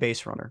allowed 1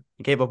 base runner.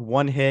 He gave up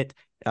 1 hit,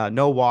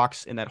 no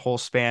walks in that whole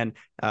span.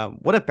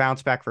 What a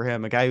bounce back for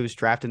him. A guy who was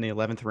drafted in the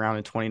 11th round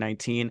in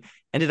 2019,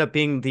 ended up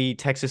being the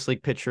Texas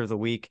League Pitcher of the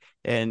Week,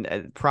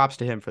 and props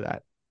to him for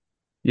that.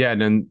 Yeah,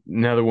 and then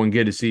another one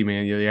good to see,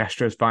 man. The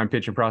Astros find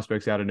pitching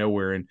prospects out of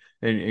nowhere,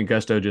 and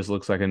Gusto just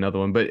looks like another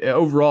one. But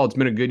overall, it's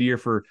been a good year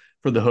for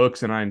the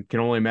Hooks, and I can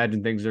only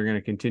imagine things are going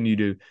to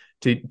continue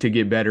to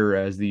get better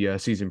as the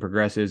season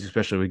progresses,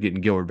 especially with getting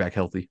Gilbert back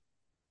healthy.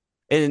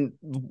 And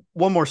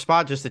one more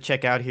spot just to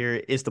check out here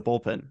is the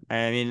bullpen.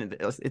 I mean,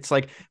 it's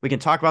like we can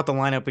talk about the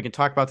lineup. We can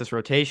talk about this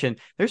rotation.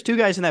 There's 2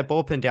 guys in that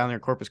bullpen down there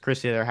in Corpus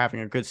Christi that are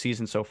having a good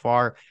season so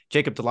far.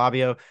 Jacob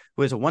DeLabio,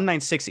 who has a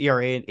 1.96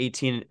 ERA in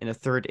 18 and a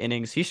third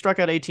innings. He struck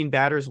out 18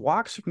 batters.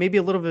 Walks, maybe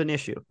a little bit of an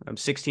issue.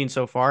 16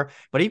 so far,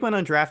 but he went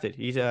undrafted.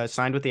 He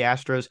signed with the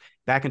Astros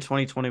back in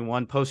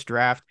 2021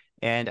 post-draft.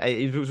 And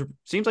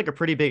seems like a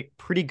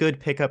pretty good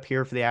pickup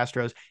here for the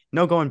Astros.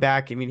 No going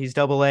back. I mean, he's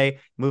Double A,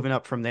 moving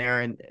up from there,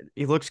 and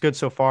he looks good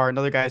so far.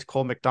 Another guy is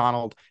Cole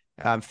McDonald,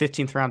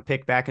 15th round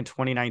pick back in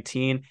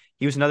 2019.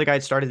 He was another guy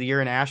that started the year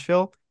in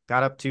Asheville,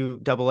 got up to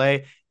Double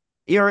A.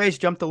 ERA's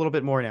jumped a little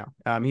bit more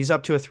now. He's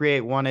up to a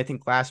 3.81. I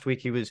think last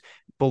week he was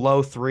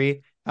below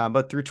 3.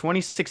 But through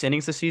 26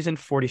 innings this season,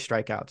 40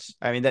 strikeouts.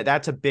 I mean,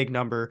 that's a big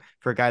number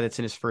for a guy that's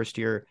in his first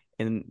year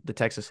in the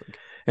Texas League.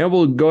 And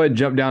we'll go ahead and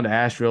jump down to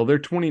Asheville. They're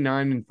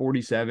 29 and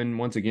 47.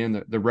 Once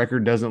again, the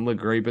record doesn't look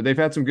great, but they've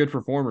had some good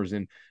performers.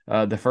 And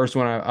the first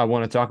one I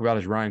want to talk about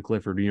is Ryan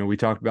Clifford. We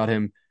talked about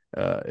him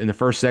in the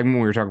first segment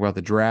when we were talking about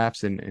the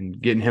drafts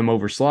and getting him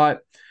over slot.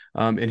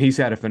 And he's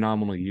had a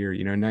phenomenal year.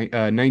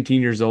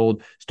 19 years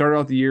old, started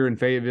off the year in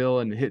Fayetteville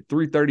and hit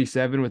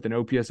 337 with an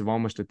OPS of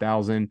almost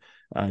 1,000,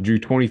 drew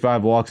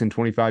 25 walks in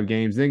 25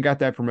 games, then got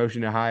that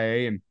promotion to high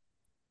A, and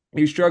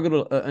he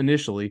struggled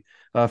initially.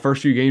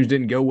 First few games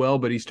didn't go well,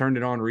 but he's turned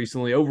it on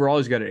recently. Overall,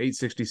 he's got an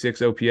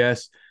 866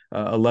 OPS,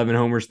 11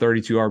 homers,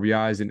 32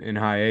 RBIs in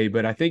high A.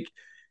 But I think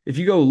if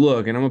you go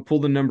look, and I'm going to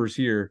pull the numbers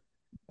here,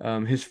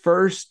 his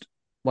first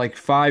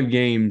 5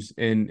 games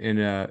in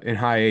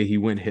high A, he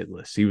went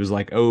hitless. He was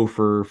 0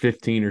 for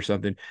 15 or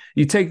something.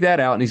 You take that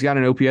out, and he's got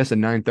an OPS of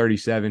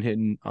 937,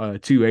 hitting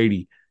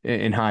 280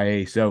 in high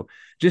A. So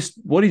just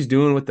what he's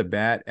doing with the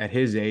bat at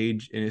his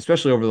age, and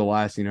especially over the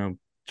last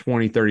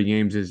 20, 30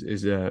 games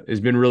has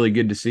been really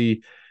good to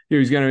see.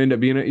 He's going to end up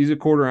being he's a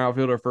quarter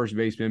outfielder, first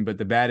baseman, but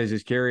the bat is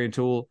his carrying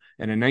tool.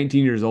 And at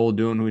 19 years old,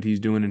 doing what he's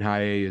doing in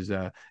high A is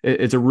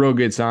it's a real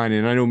good sign.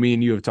 And I know me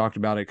and you have talked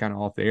about it kind of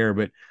off the air,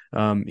 but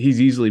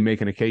he's easily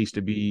making a case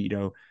to be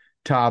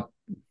top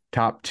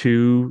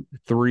 2,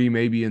 3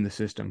 maybe in the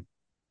system.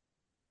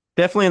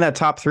 Definitely in that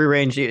top 3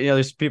 range.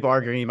 There's people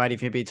arguing he might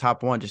even be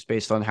top 1 just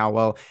based on how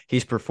well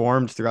he's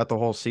performed throughout the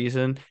whole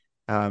season.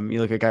 You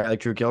look at a guy like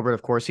Drew Gilbert,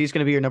 of course, he's going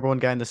to be your number 1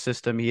 guy in the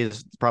system. He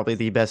is probably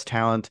the best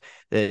talent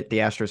that the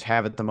Astros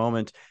have at the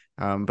moment.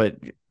 But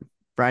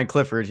Brian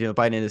Clifford,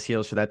 biting in his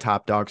heels for that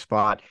top dog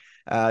spot.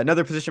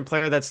 Another position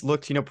player that's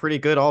looked, pretty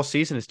good all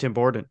season is Tim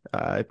Borden.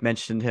 I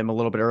mentioned him a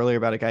little bit earlier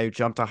about a guy who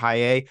jumped to high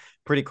A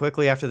pretty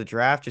quickly after the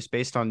draft, just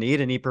based on need,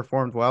 and he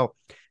performed well.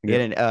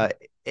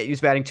 He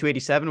was batting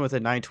 287 with a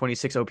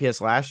 926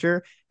 OPS last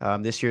year.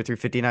 This year through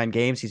 59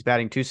 games, he's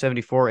batting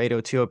 274,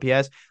 802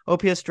 OPS.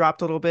 OPS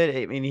dropped a little bit.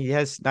 I mean, he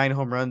has 9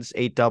 home runs,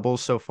 8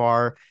 doubles so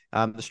far.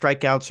 The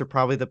strikeouts are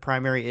probably the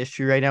primary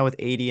issue right now with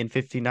 80 and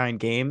 59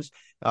 games.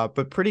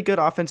 But pretty good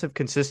offensive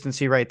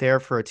consistency right there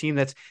for a team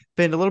that's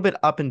been a little bit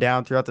up and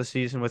down throughout the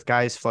season with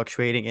guys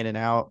fluctuating in and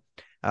out.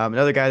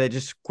 Another guy that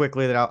just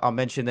quickly that I'll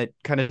mention that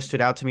kind of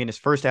stood out to me in his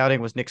first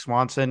outing was Nick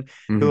Swanson,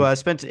 who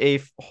spent a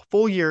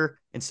full year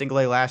in single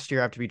A last year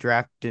after being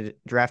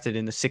drafted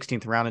in the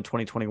 16th round in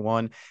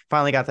 2021.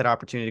 Finally got that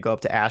opportunity to go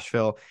up to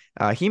Asheville.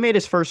 He made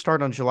his first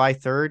start on July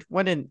 3rd,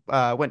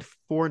 went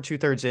 4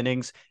 2/3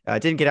 innings,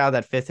 didn't get out of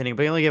that fifth inning,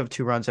 but he only gave up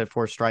 2 runs at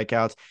 4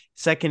 strikeouts.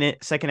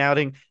 Second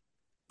outing,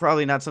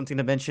 probably not something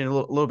to mention, a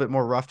little bit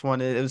more rough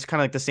one. It was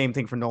kind of like the same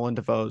thing for Nolan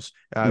DeVos,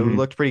 who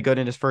looked pretty good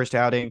in his first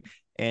outing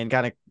and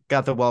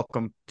got the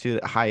welcome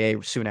to high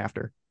A soon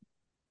after.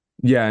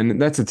 Yeah,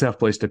 and that's a tough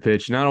place to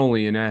pitch, not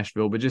only in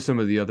Asheville, but just some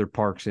of the other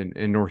parks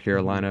in North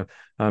Carolina.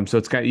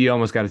 So you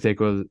almost got to take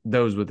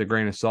those with a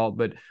grain of salt.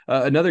 But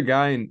another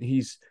guy, and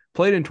he's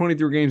played in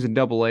 23 games in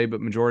Double A,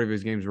 but majority of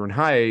his games were in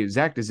High A.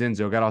 Zach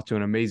DeZenzo got off to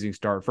an amazing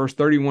start. First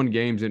 31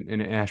 games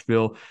in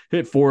Asheville,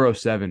 hit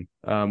 407,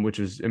 which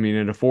is, I mean,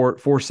 at a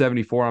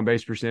 474 on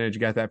base percentage,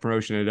 got that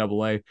promotion to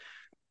Double A.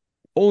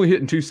 Only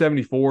hitting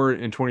 274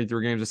 in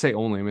 23 games. I say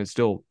only, I mean, it's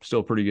still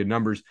pretty good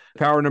numbers.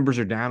 Power numbers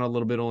are down a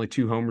little bit, only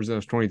 2 homers in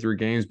those 23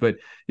 games. But,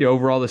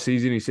 overall the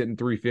season, he's hitting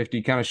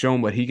 350, kind of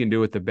showing what he can do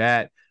with the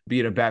bat,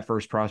 being a bat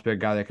first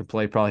prospect guy that could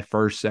play probably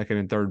first, second,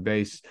 and third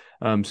base.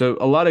 So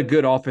a lot of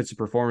good offensive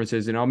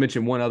performances. And I'll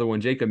mention one other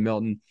one, Jacob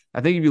Melton. I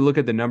think if you look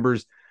at the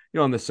numbers,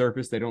 on the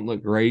surface, they don't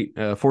look great.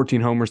 14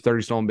 homers,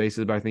 30 stolen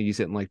bases, but I think he's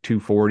hitting like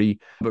 240.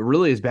 But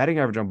really, his batting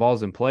average on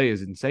balls in play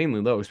is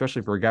insanely low,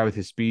 especially for a guy with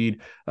his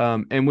speed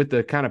and with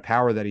the kind of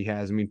power that he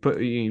has. I mean,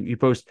 he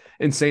posts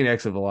insane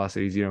exit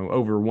velocities,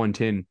 over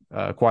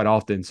 110 quite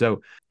often.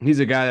 So he's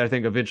a guy that I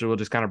think eventually will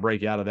just kind of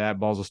break out of that.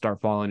 Balls will start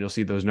falling. You'll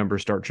see those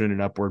numbers start trending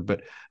upward.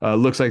 But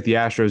looks like the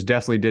Astros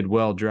definitely did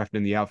well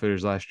drafting the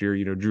outfitters last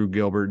year. Drew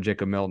Gilbert,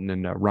 Jacob Melton,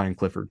 and Ryan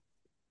Clifford.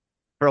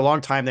 For a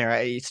long time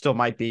there, he still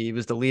might be. He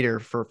was the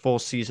leader for full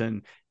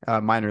season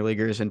minor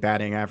leaguers in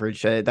batting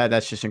average.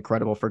 That's just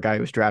incredible for a guy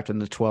who was drafted in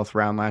the 12th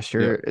round last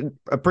year. Yeah.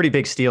 A pretty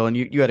big steal. And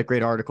you had a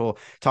great article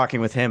talking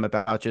with him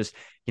about just,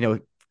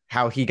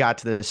 how he got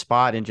to the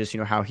spot and just,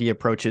 how he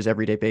approaches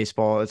everyday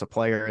baseball as a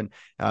player,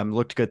 and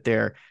looked good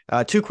there.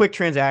 2 quick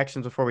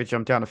transactions before we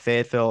jump down to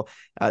Fayetteville.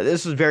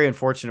 This was a very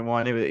unfortunate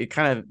one. It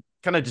kind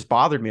of just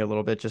bothered me a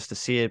little bit just to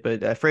see it. But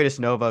Freudis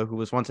Nova, who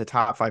was once a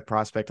top 5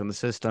 prospect on the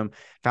system,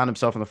 found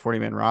himself on the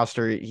 40-man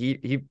roster.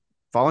 He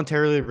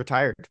voluntarily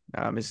retired.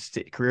 His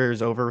career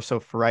is over. So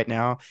for right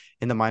now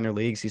in the minor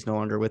leagues, he's no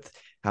longer with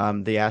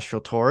the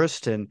Asheville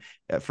Tourist. And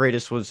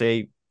Freudis was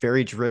a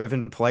very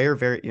driven player.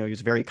 He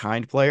was a very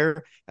kind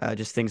player.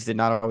 Just things did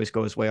not always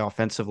go his way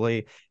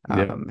offensively.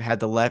 Had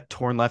the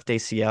torn left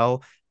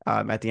ACL.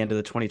 At the end of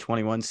the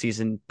 2021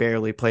 season,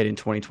 barely played in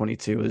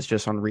 2022, was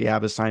just on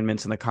rehab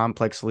assignments in the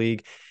complex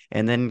league,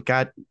 and then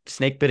got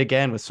snake bit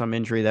again with some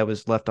injury that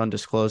was left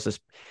undisclosed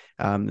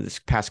this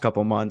past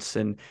couple months,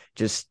 and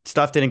just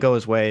stuff didn't go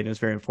his way, and it was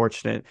very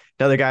unfortunate.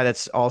 Another guy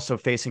that's also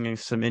facing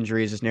some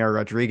injuries is Nero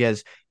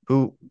Rodriguez,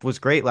 who was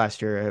great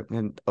last year,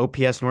 and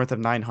OPS north of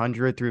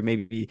 900 through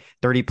maybe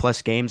 30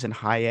 plus games in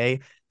high A.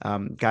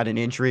 Got an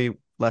injury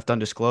left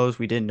undisclosed.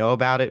 We didn't know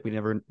about it. We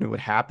never knew what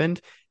happened.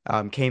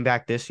 Came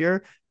back this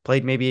year,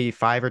 played maybe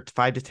 5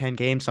 to 10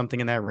 games, something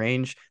in that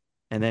range,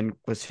 and then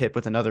was hit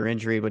with another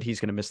injury, but he's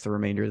going to miss the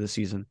remainder of the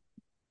season.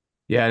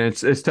 Yeah, and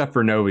it's tough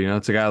for Novi.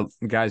 It's a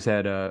guys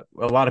had a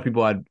lot of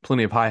people had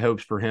plenty of high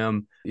hopes for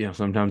him.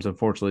 Sometimes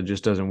unfortunately it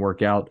just doesn't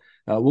work out.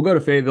 We'll go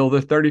to Fayetteville.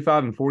 They're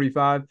 35 and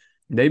 45.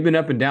 They've been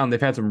up and down. They've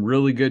had some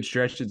really good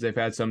stretches. They've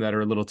had some that are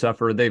a little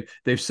tougher.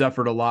 They've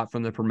suffered a lot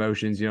from the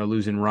promotions,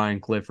 losing Ryan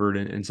Clifford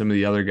and some of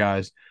the other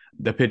guys,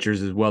 the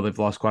pitchers as well. They've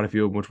lost quite a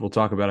few of them, which we'll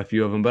talk about a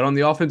few of them. But on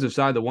the offensive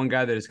side, the one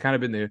guy that has kind of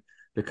been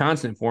the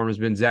constant for him has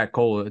been Zach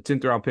Cole, a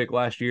 10th round pick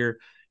last year.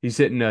 He's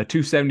hitting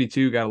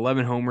 272, got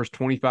 11 homers,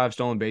 25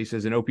 stolen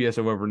bases, an OPS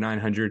of over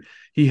 900.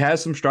 He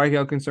has some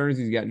strikeout concerns.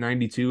 He's got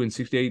 92 in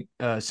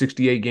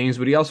 68 games,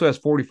 but he also has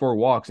 44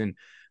 walks. And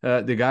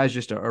the guy's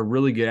just a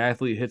really good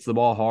athlete, hits the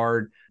ball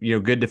hard,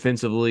 good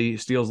defensively,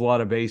 steals a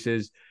lot of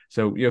bases.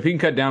 So, if he can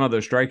cut down on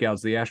those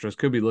strikeouts, the Astros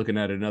could be looking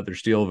at another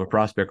steal of a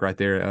prospect right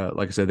there.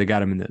 Like I said, they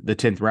got him in the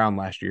 10th round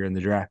last year in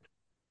the draft.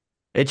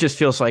 It just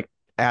feels like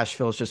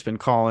Asheville's just been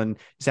calling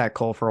Zach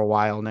Cole for a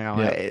while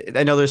now. Yeah.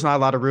 I know there's not a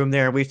lot of room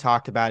there. We've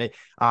talked about it.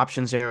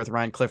 Options there with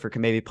Ryan Clifford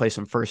can maybe play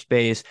some first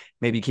base,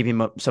 maybe keeping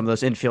some of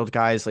those infield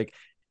guys like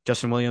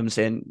Justin Williams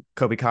and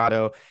Kobe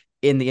Cotto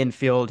in the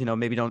infield,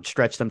 maybe don't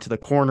stretch them to the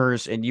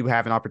corners, and you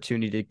have an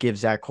opportunity to give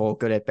Zach Cole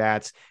good at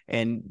bats.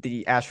 And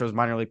the Astros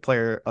minor league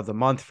player of the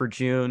month for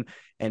June,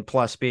 and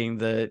plus being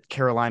the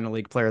Carolina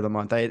League player of the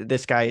month.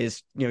 This guy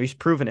is, he's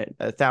proven it.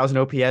 1,000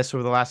 OPS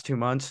over the last 2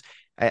 months.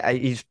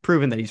 He's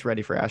proven that he's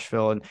ready for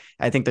Asheville, and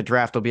I think the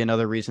draft will be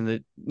another reason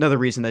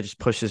that just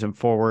pushes him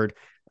forward.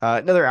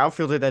 Another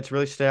outfielder that's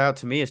really stood out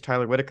to me is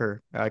Tyler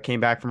Whitaker. Came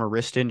back from a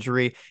wrist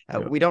injury.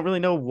 We don't really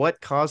know what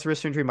caused the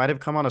wrist injury. Might have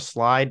come on a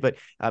slide, but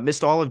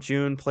missed all of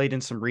June, played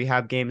in some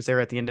rehab games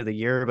there at the end of the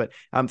year. But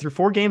through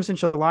 4 games in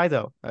July,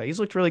 though, he's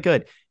looked really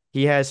good.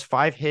 He has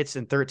 5 hits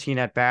and 13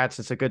 at-bats.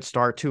 It's a good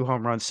start, 2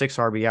 home runs, 6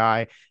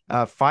 RBI,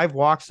 5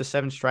 walks to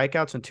 7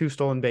 strikeouts, and 2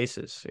 stolen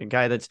bases. A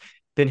guy that's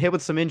been hit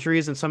with some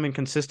injuries and some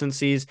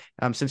inconsistencies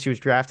since he was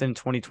drafted in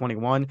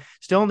 2021.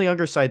 Still on the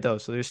younger side though,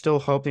 so there's still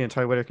hope the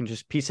entire Whitaker can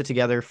just piece it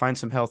together, find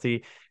some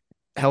healthy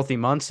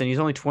months, and he's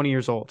only 20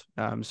 years old.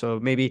 So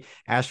maybe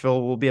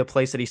Asheville will be a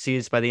place that he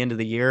sees by the end of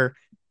the year.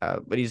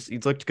 But he's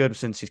looked good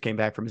since he's came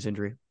back from his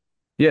injury.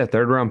 Yeah,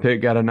 third round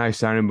pick, got a nice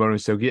signing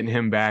bonus. So getting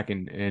him back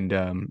and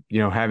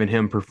having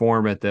him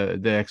perform at the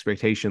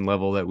expectation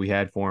level that we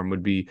had for him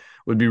would be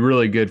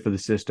really good for the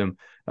system.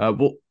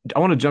 Well, I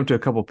want to jump to a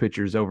couple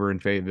pitchers over in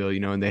Fayetteville,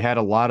 and they had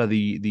a lot of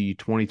the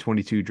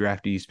 2022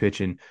 draftees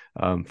pitching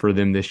for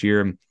them this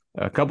year.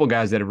 A couple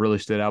guys that have really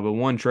stood out, but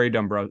one, Trey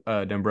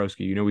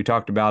Dombrowski. We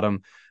talked about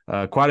him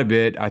quite a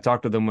bit. I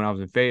talked to them when I was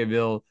in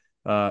Fayetteville.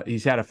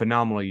 He's had a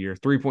phenomenal year,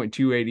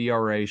 3.28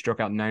 ERA, struck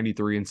out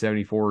 93 in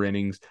 74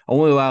 innings,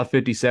 only allowed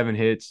 57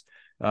 hits.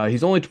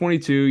 He's only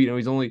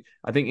 22.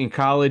 I think in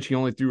college, he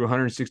only threw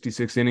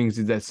 166 innings.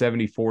 He's at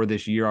 74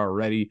 this year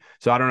already.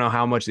 So I don't know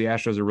how much the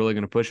Astros are really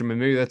going to push him. And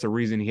maybe that's a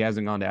reason he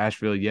hasn't gone to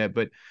Asheville yet.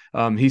 But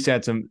he's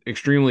had some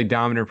extremely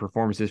dominant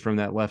performances from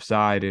that left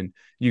side. And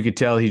you could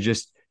tell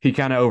he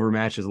kind of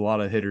overmatches a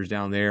lot of hitters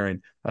down there.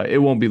 And it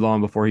won't be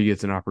long before he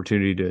gets an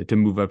opportunity to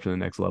move up to the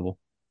next level.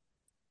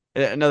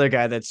 Another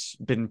guy that's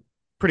been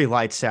pretty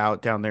lights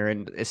out down there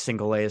in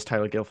single A is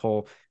Tyler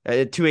Gilfoyle.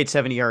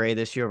 2.87 ERA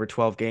this year over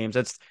 12 games.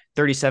 That's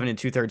 37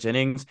 2/3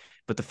 innings,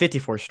 but the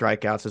 54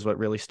 strikeouts is what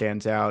really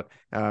stands out.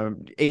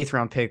 8th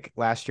round pick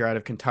last year out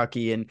of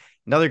Kentucky, and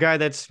another guy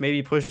that's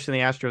maybe pushed in the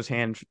Astros'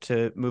 hand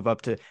to move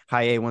up to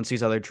high A once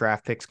these other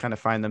draft picks kind of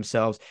find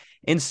themselves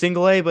in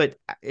single A, but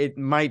it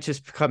might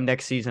just come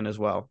next season as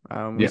well.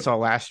 We saw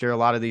last year a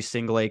lot of these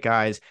single A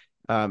guys.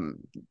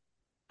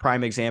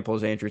 Prime example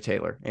is Andrew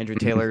Taylor. Andrew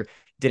Taylor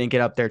didn't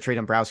get up there. Trey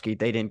Dombrowski,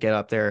 they didn't get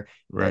up there.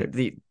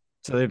 Right.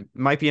 So there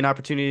might be an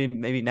opportunity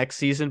maybe next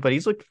season, but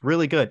he's looked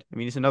really good. I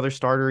mean, he's another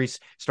starter. He's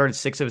started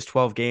 6 of his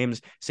 12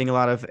 games, seeing a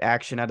lot of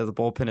action out of the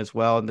bullpen as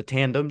well in the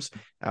tandems.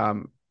 I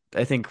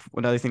think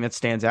another thing that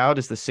stands out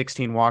is the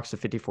 16 walks to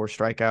 54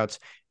 strikeouts.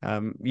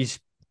 He's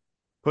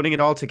putting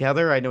it all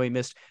together. I know he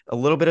missed a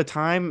little bit of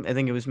time. I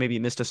think it was maybe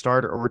missed a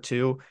start or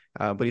two,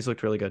 but he's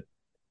looked really good.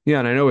 Yeah,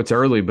 and I know it's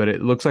early, but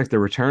it looks like the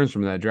returns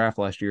from that draft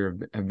last year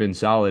have been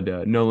solid.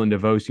 Nolan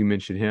DeVos, you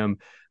mentioned him.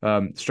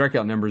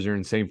 Strikeout numbers are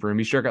insane for him.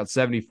 He struck out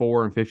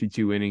 74 and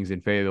 52 innings in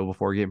Fayetteville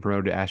before getting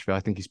promoted to Asheville. I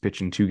think he's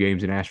pitching 2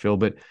 games in Asheville,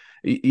 but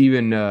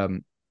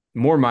even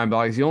more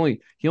mind-boggling,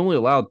 he only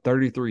allowed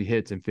 33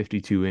 hits in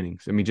 52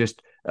 innings. I mean,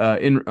 just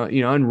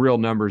unreal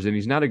numbers. And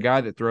he's not a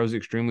guy that throws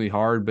extremely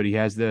hard, but he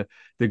has the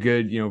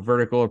good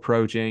vertical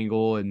approach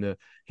angle, and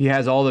he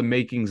has all the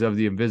makings of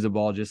the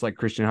invisible, just like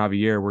Christian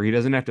Javier, where he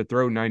doesn't have to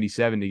throw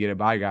 97 to get it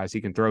by guys.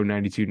 He can throw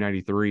 92,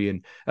 93.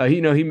 And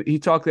he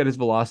talked that his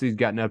velocity's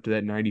gotten up to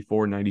that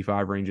 94,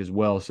 95 range as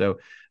well. So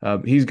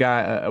he's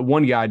got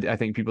one guy I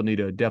think people need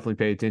to definitely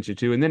pay attention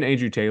to. And then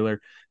Andrew Taylor,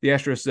 the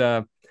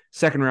Astros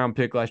second round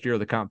pick last year, or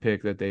the comp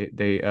pick that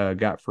they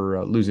got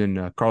for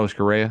losing Carlos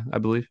Correa, I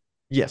believe.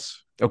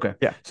 Yes. Okay.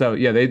 Yeah. So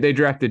yeah, they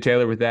drafted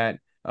Taylor with that.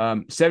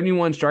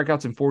 71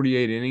 strikeouts in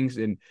 48 innings,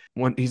 and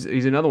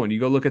he's another one. You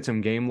go look at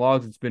some game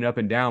logs; it's been up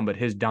and down, but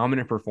his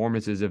dominant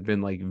performances have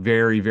been like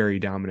very, very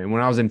dominant.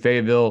 When I was in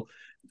Fayetteville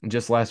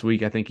just last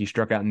week, I think he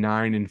struck out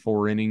 9 in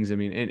 4 innings. I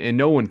mean, and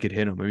no one could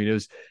hit him. I mean,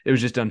 it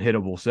was just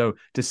unhittable. So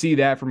to see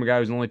that from a guy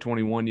who's only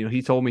 21,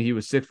 he told me he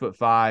was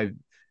 6'5"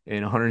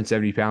 and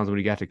 170 pounds when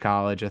he got to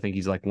college. I think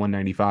he's like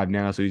 195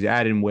 now, so he's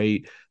adding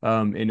weight.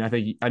 And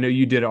I know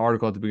you did an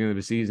article at the beginning of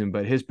the season,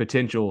 but his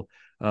potential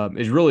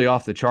is really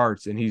off the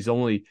charts, and he's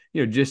only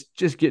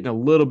just getting a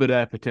little bit of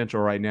that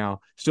potential right now.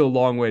 Still a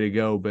long way to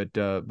go, but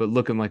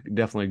looking like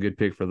definitely a good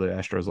pick for the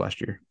Astros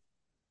last year.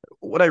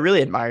 What I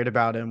really admired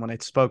about him when I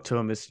spoke to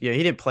him is, he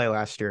didn't play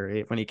last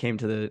year when he came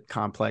to the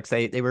complex.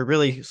 They were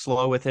really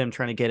slow with him,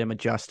 trying to get him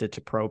adjusted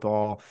to pro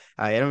ball.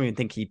 I don't even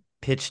think he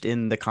pitched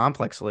in the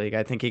complex league.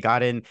 I think he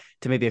got in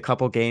to maybe a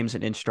couple games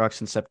in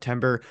instructs in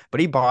September, but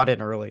he bought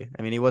in early.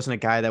 I mean, he wasn't a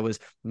guy that was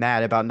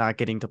mad about not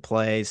getting to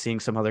play, seeing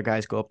some other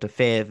guys go up to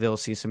Fayetteville,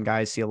 see some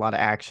guys see a lot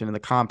of action in the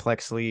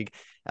complex league.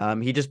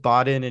 He just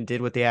bought in and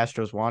did what the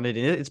Astros wanted,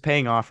 and it's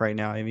paying off right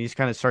now. I mean, he's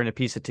kind of starting to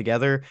piece it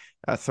together.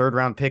 A 3rd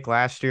round pick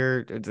last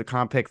year, the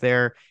comp pick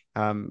there.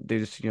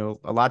 There's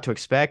a lot to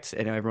expect,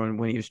 and everyone,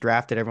 when he was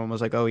drafted, everyone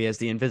was like, oh, he has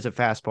the invisive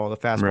fastball. The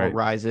fastball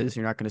rises,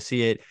 you're not going to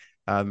see it.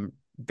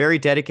 Very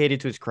dedicated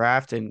to his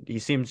craft, and he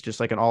seems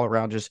just like an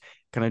all-around just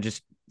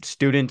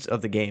student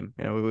of the game.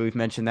 We've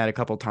mentioned that a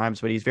couple of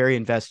times, but he's very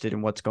invested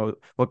in what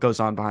goes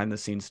on behind the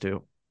scenes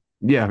too.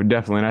 Yeah,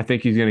 definitely. And I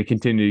think he's going to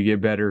continue to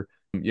get better.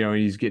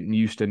 He's getting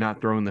used to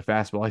not throwing the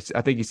fastball.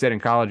 I think he said in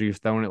college he was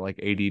throwing it like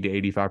 80 to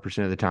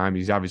 85% of the time.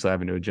 He's obviously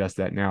having to adjust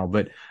that now.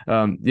 But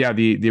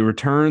the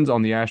returns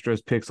on the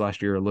Astros picks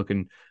last year are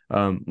looking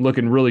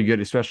really good,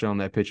 especially on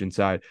that pitching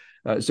side.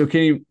 So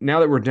Kenny, now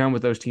that we're done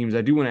with those teams,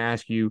 I do want to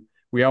ask you,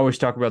 we always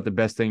talk about the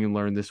best thing you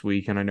learned this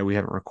week, and I know we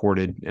haven't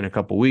recorded in a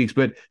couple of weeks,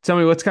 but tell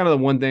me, what's kind of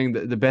the one thing,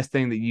 the best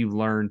thing that you've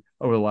learned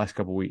over the last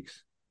couple of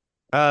weeks?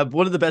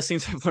 One of the best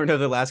things I've learned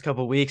over the last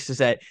couple of weeks is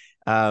that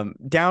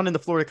down in the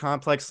Florida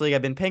Complex League,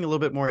 I've been paying a little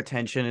bit more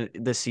attention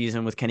this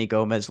season with Kenny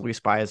Gomez, Luis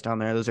Baez down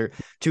there. Those are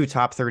two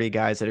top 30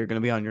 guys that are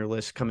going to be on your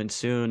list coming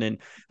soon. And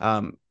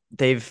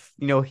they've,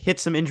 hit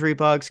some injury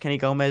bugs. Kenny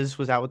Gomez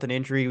was out with an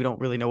injury. We don't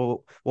really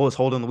know what was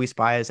holding Luis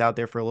Baez out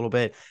there for a little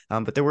bit.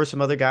 But there were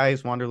some other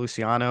guys, Wander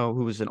Luciano,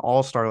 who was an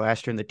all-star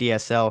last year in the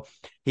DSL.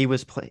 He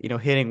was,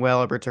 hitting well.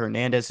 Alberto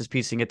Hernandez is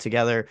piecing it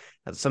together.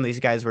 Some of these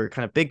guys were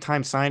kind of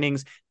big-time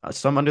signings,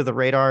 some under the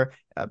radar.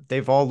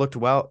 They've all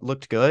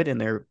looked good,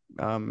 and they're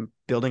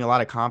building a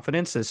lot of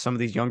confidence as some of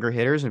these younger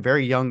hitters, and a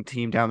very young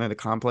team down there in the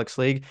Complex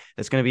League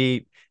that's going to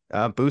be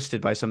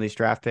boosted by some of these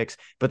draft picks.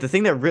 But the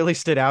thing that really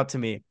stood out to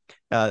me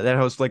that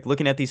I was like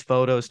looking at these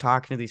photos,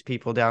 talking to these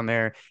people down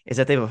there, is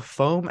that they have a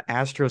foam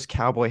Astros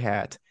cowboy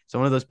hat. So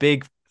one of those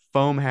big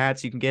foam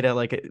hats you can get at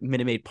like a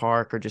Minute Maid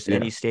Park or just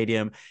any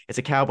stadium. It's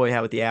a cowboy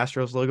hat with the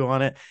Astros logo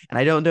on it. And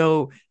I don't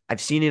know,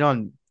 I've seen it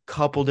on a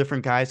couple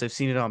different guys. I've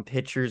seen it on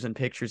pictures in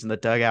the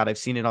dugout. I've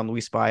seen it on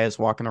Luis Baez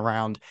walking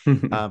around.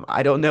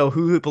 I don't know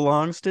who it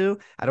belongs to.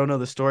 I don't know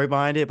the story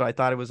behind it, but I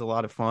thought it was a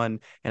lot of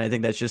fun. And I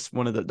think that's just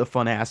one of the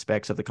fun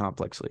aspects of the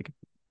Complex League.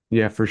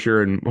 Yeah, for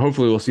sure. And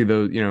hopefully we'll see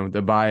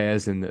the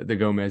Baez and the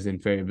Gomez in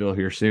Fayetteville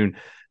here soon.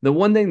 The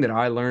one thing that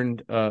I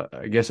learned,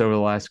 I guess over the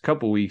last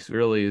couple of weeks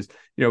really is,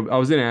 I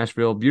was in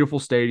Asheville, beautiful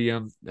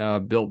stadium,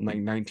 built in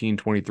like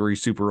 1923,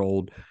 super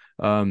old.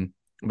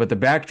 But the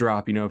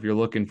backdrop, if you're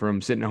looking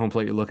from sitting at home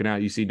plate, you're looking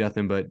out, you see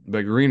nothing but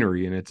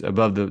greenery, and it's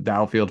above the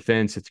outfield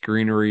fence. It's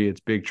greenery,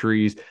 it's big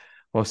trees.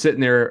 Well, sitting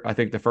there, I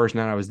think the first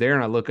night I was there,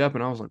 and I look up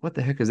and I was like, what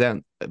the heck is that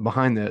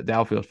behind the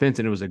outfield fence?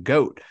 And it was a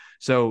goat.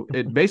 So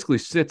it basically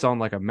sits on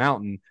like a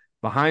mountain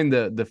behind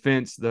the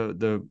fence.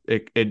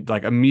 It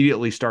like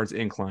immediately starts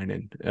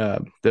inclining.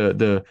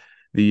 The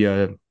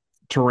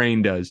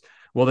terrain does.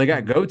 Well, they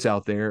got goats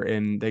out there,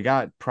 and they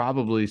got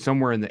probably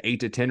somewhere in the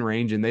 8 to 10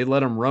 range, and they let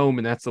them roam,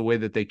 and that's the way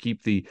that they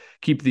keep the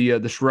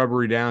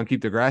shrubbery down,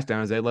 keep the grass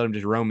down, is they let them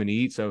just roam and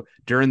eat. So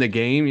during the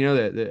game,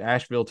 the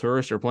Asheville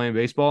tourists are playing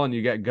baseball, and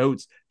you got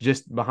goats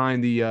just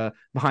behind the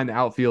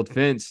outfield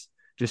fence,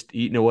 just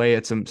eating away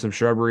at some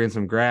shrubbery and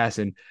some grass.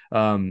 And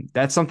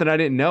that's something I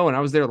didn't know. And I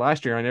was there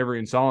last year. I never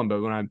even saw them.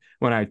 But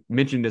when I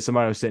mentioned to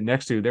somebody I was sitting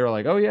next to, they were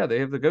like, oh yeah,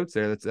 they have the goats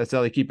there. That's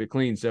how they keep it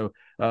clean. So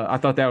I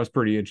thought that was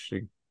pretty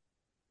interesting.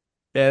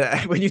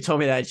 Yeah, when you told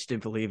me that, I just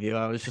didn't believe you.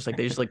 I was just like,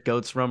 they just like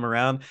goats roam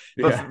around.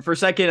 But for a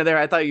second there,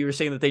 I thought you were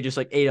saying that they just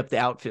like ate up the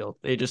outfield.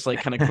 They just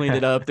like kind of cleaned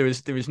it up. There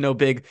was no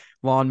big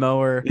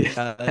lawnmower.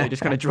 They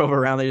just kind of drove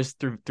around. They just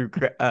threw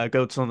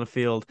goats on the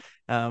field.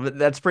 But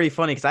that's pretty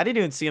funny because I didn't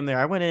even see them there.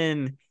 I went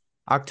in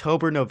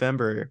October,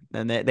 November,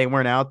 and they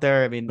weren't out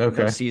there. I mean,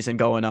 no season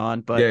going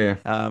on,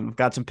 but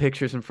got some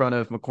pictures in front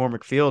of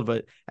McCormick Field,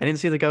 but I didn't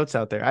see the goats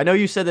out there. I know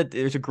you said that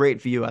there's a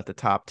great view at the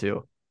top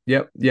too.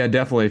 Yep. Yeah,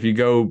 definitely. If you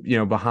go,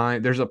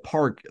 behind, there's a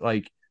park,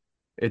 like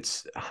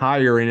it's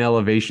higher in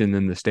elevation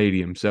than the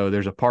stadium. So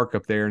there's a park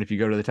up there. And if you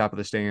go to the top of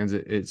the stands,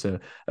 it's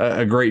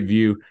a great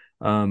view.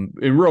 And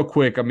real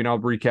quick, I mean, I'll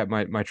recap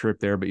my trip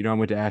there, but, I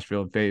went to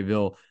Asheville and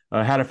Fayetteville,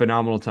 had a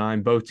phenomenal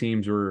time. Both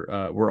teams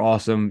were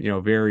awesome,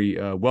 very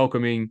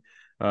welcoming.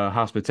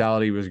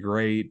 Hospitality was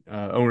great.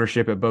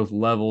 Ownership at both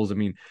levels. I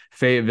mean,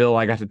 Fayetteville,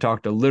 I got to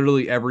talk to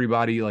literally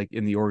everybody like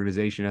in the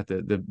organization at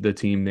the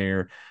team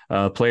there.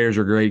 Players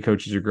are great.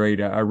 Coaches are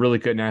great. I really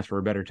couldn't ask for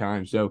a better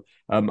time. So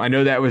I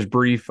know that was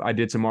brief. I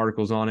did some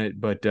articles on it,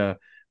 but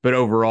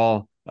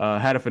overall,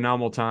 had a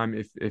phenomenal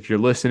time. If you're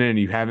listening and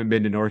you haven't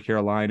been to North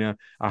Carolina,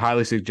 I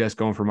highly suggest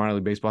going for minor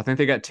league baseball. I think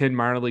they got 10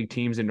 minor league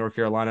teams in North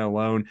Carolina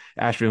alone.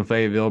 Asheville and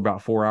Fayetteville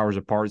about 4 hours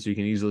apart, so you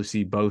can easily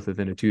see both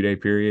within a 2-day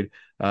period.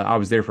 I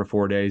was there for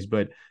 4 days,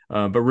 but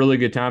really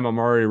good time. I'm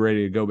already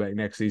ready to go back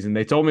next season.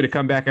 They told me to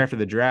come back after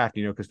the draft,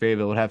 because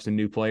Fayetteville would have some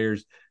new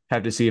players.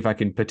 Have to see if I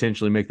can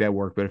potentially make that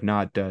work, but if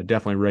not,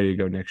 definitely ready to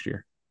go next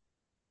year.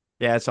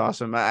 Yeah, it's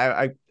awesome.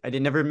 I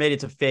never made it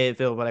to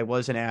Fayetteville, but I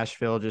was in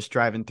Asheville just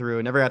driving through.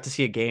 I never got to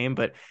see a game,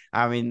 but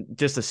I mean,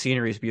 just the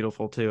scenery is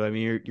beautiful too. I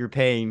mean, you're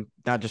paying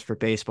not just for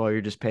baseball,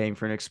 you're just paying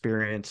for an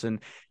experience,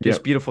 and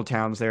just beautiful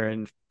towns there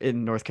in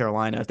North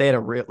Carolina. If they had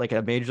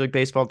a Major League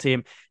Baseball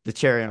team, the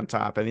cherry on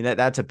top. I mean,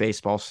 that's a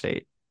baseball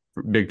state.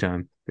 Big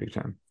time.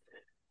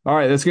 All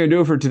right, that's going to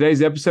do it for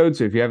today's episode.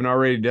 So if you haven't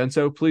already done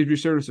so, please be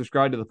sure to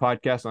subscribe to the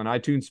podcast on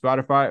iTunes,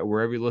 Spotify, or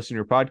wherever you listen to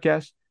your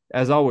podcast.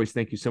 As always,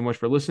 thank you so much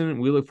for listening.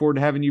 We look forward to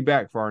having you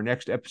back for our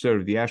next episode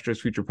of the Astros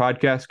Future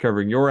Podcast,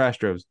 covering your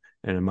Astros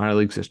and a minor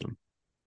league system.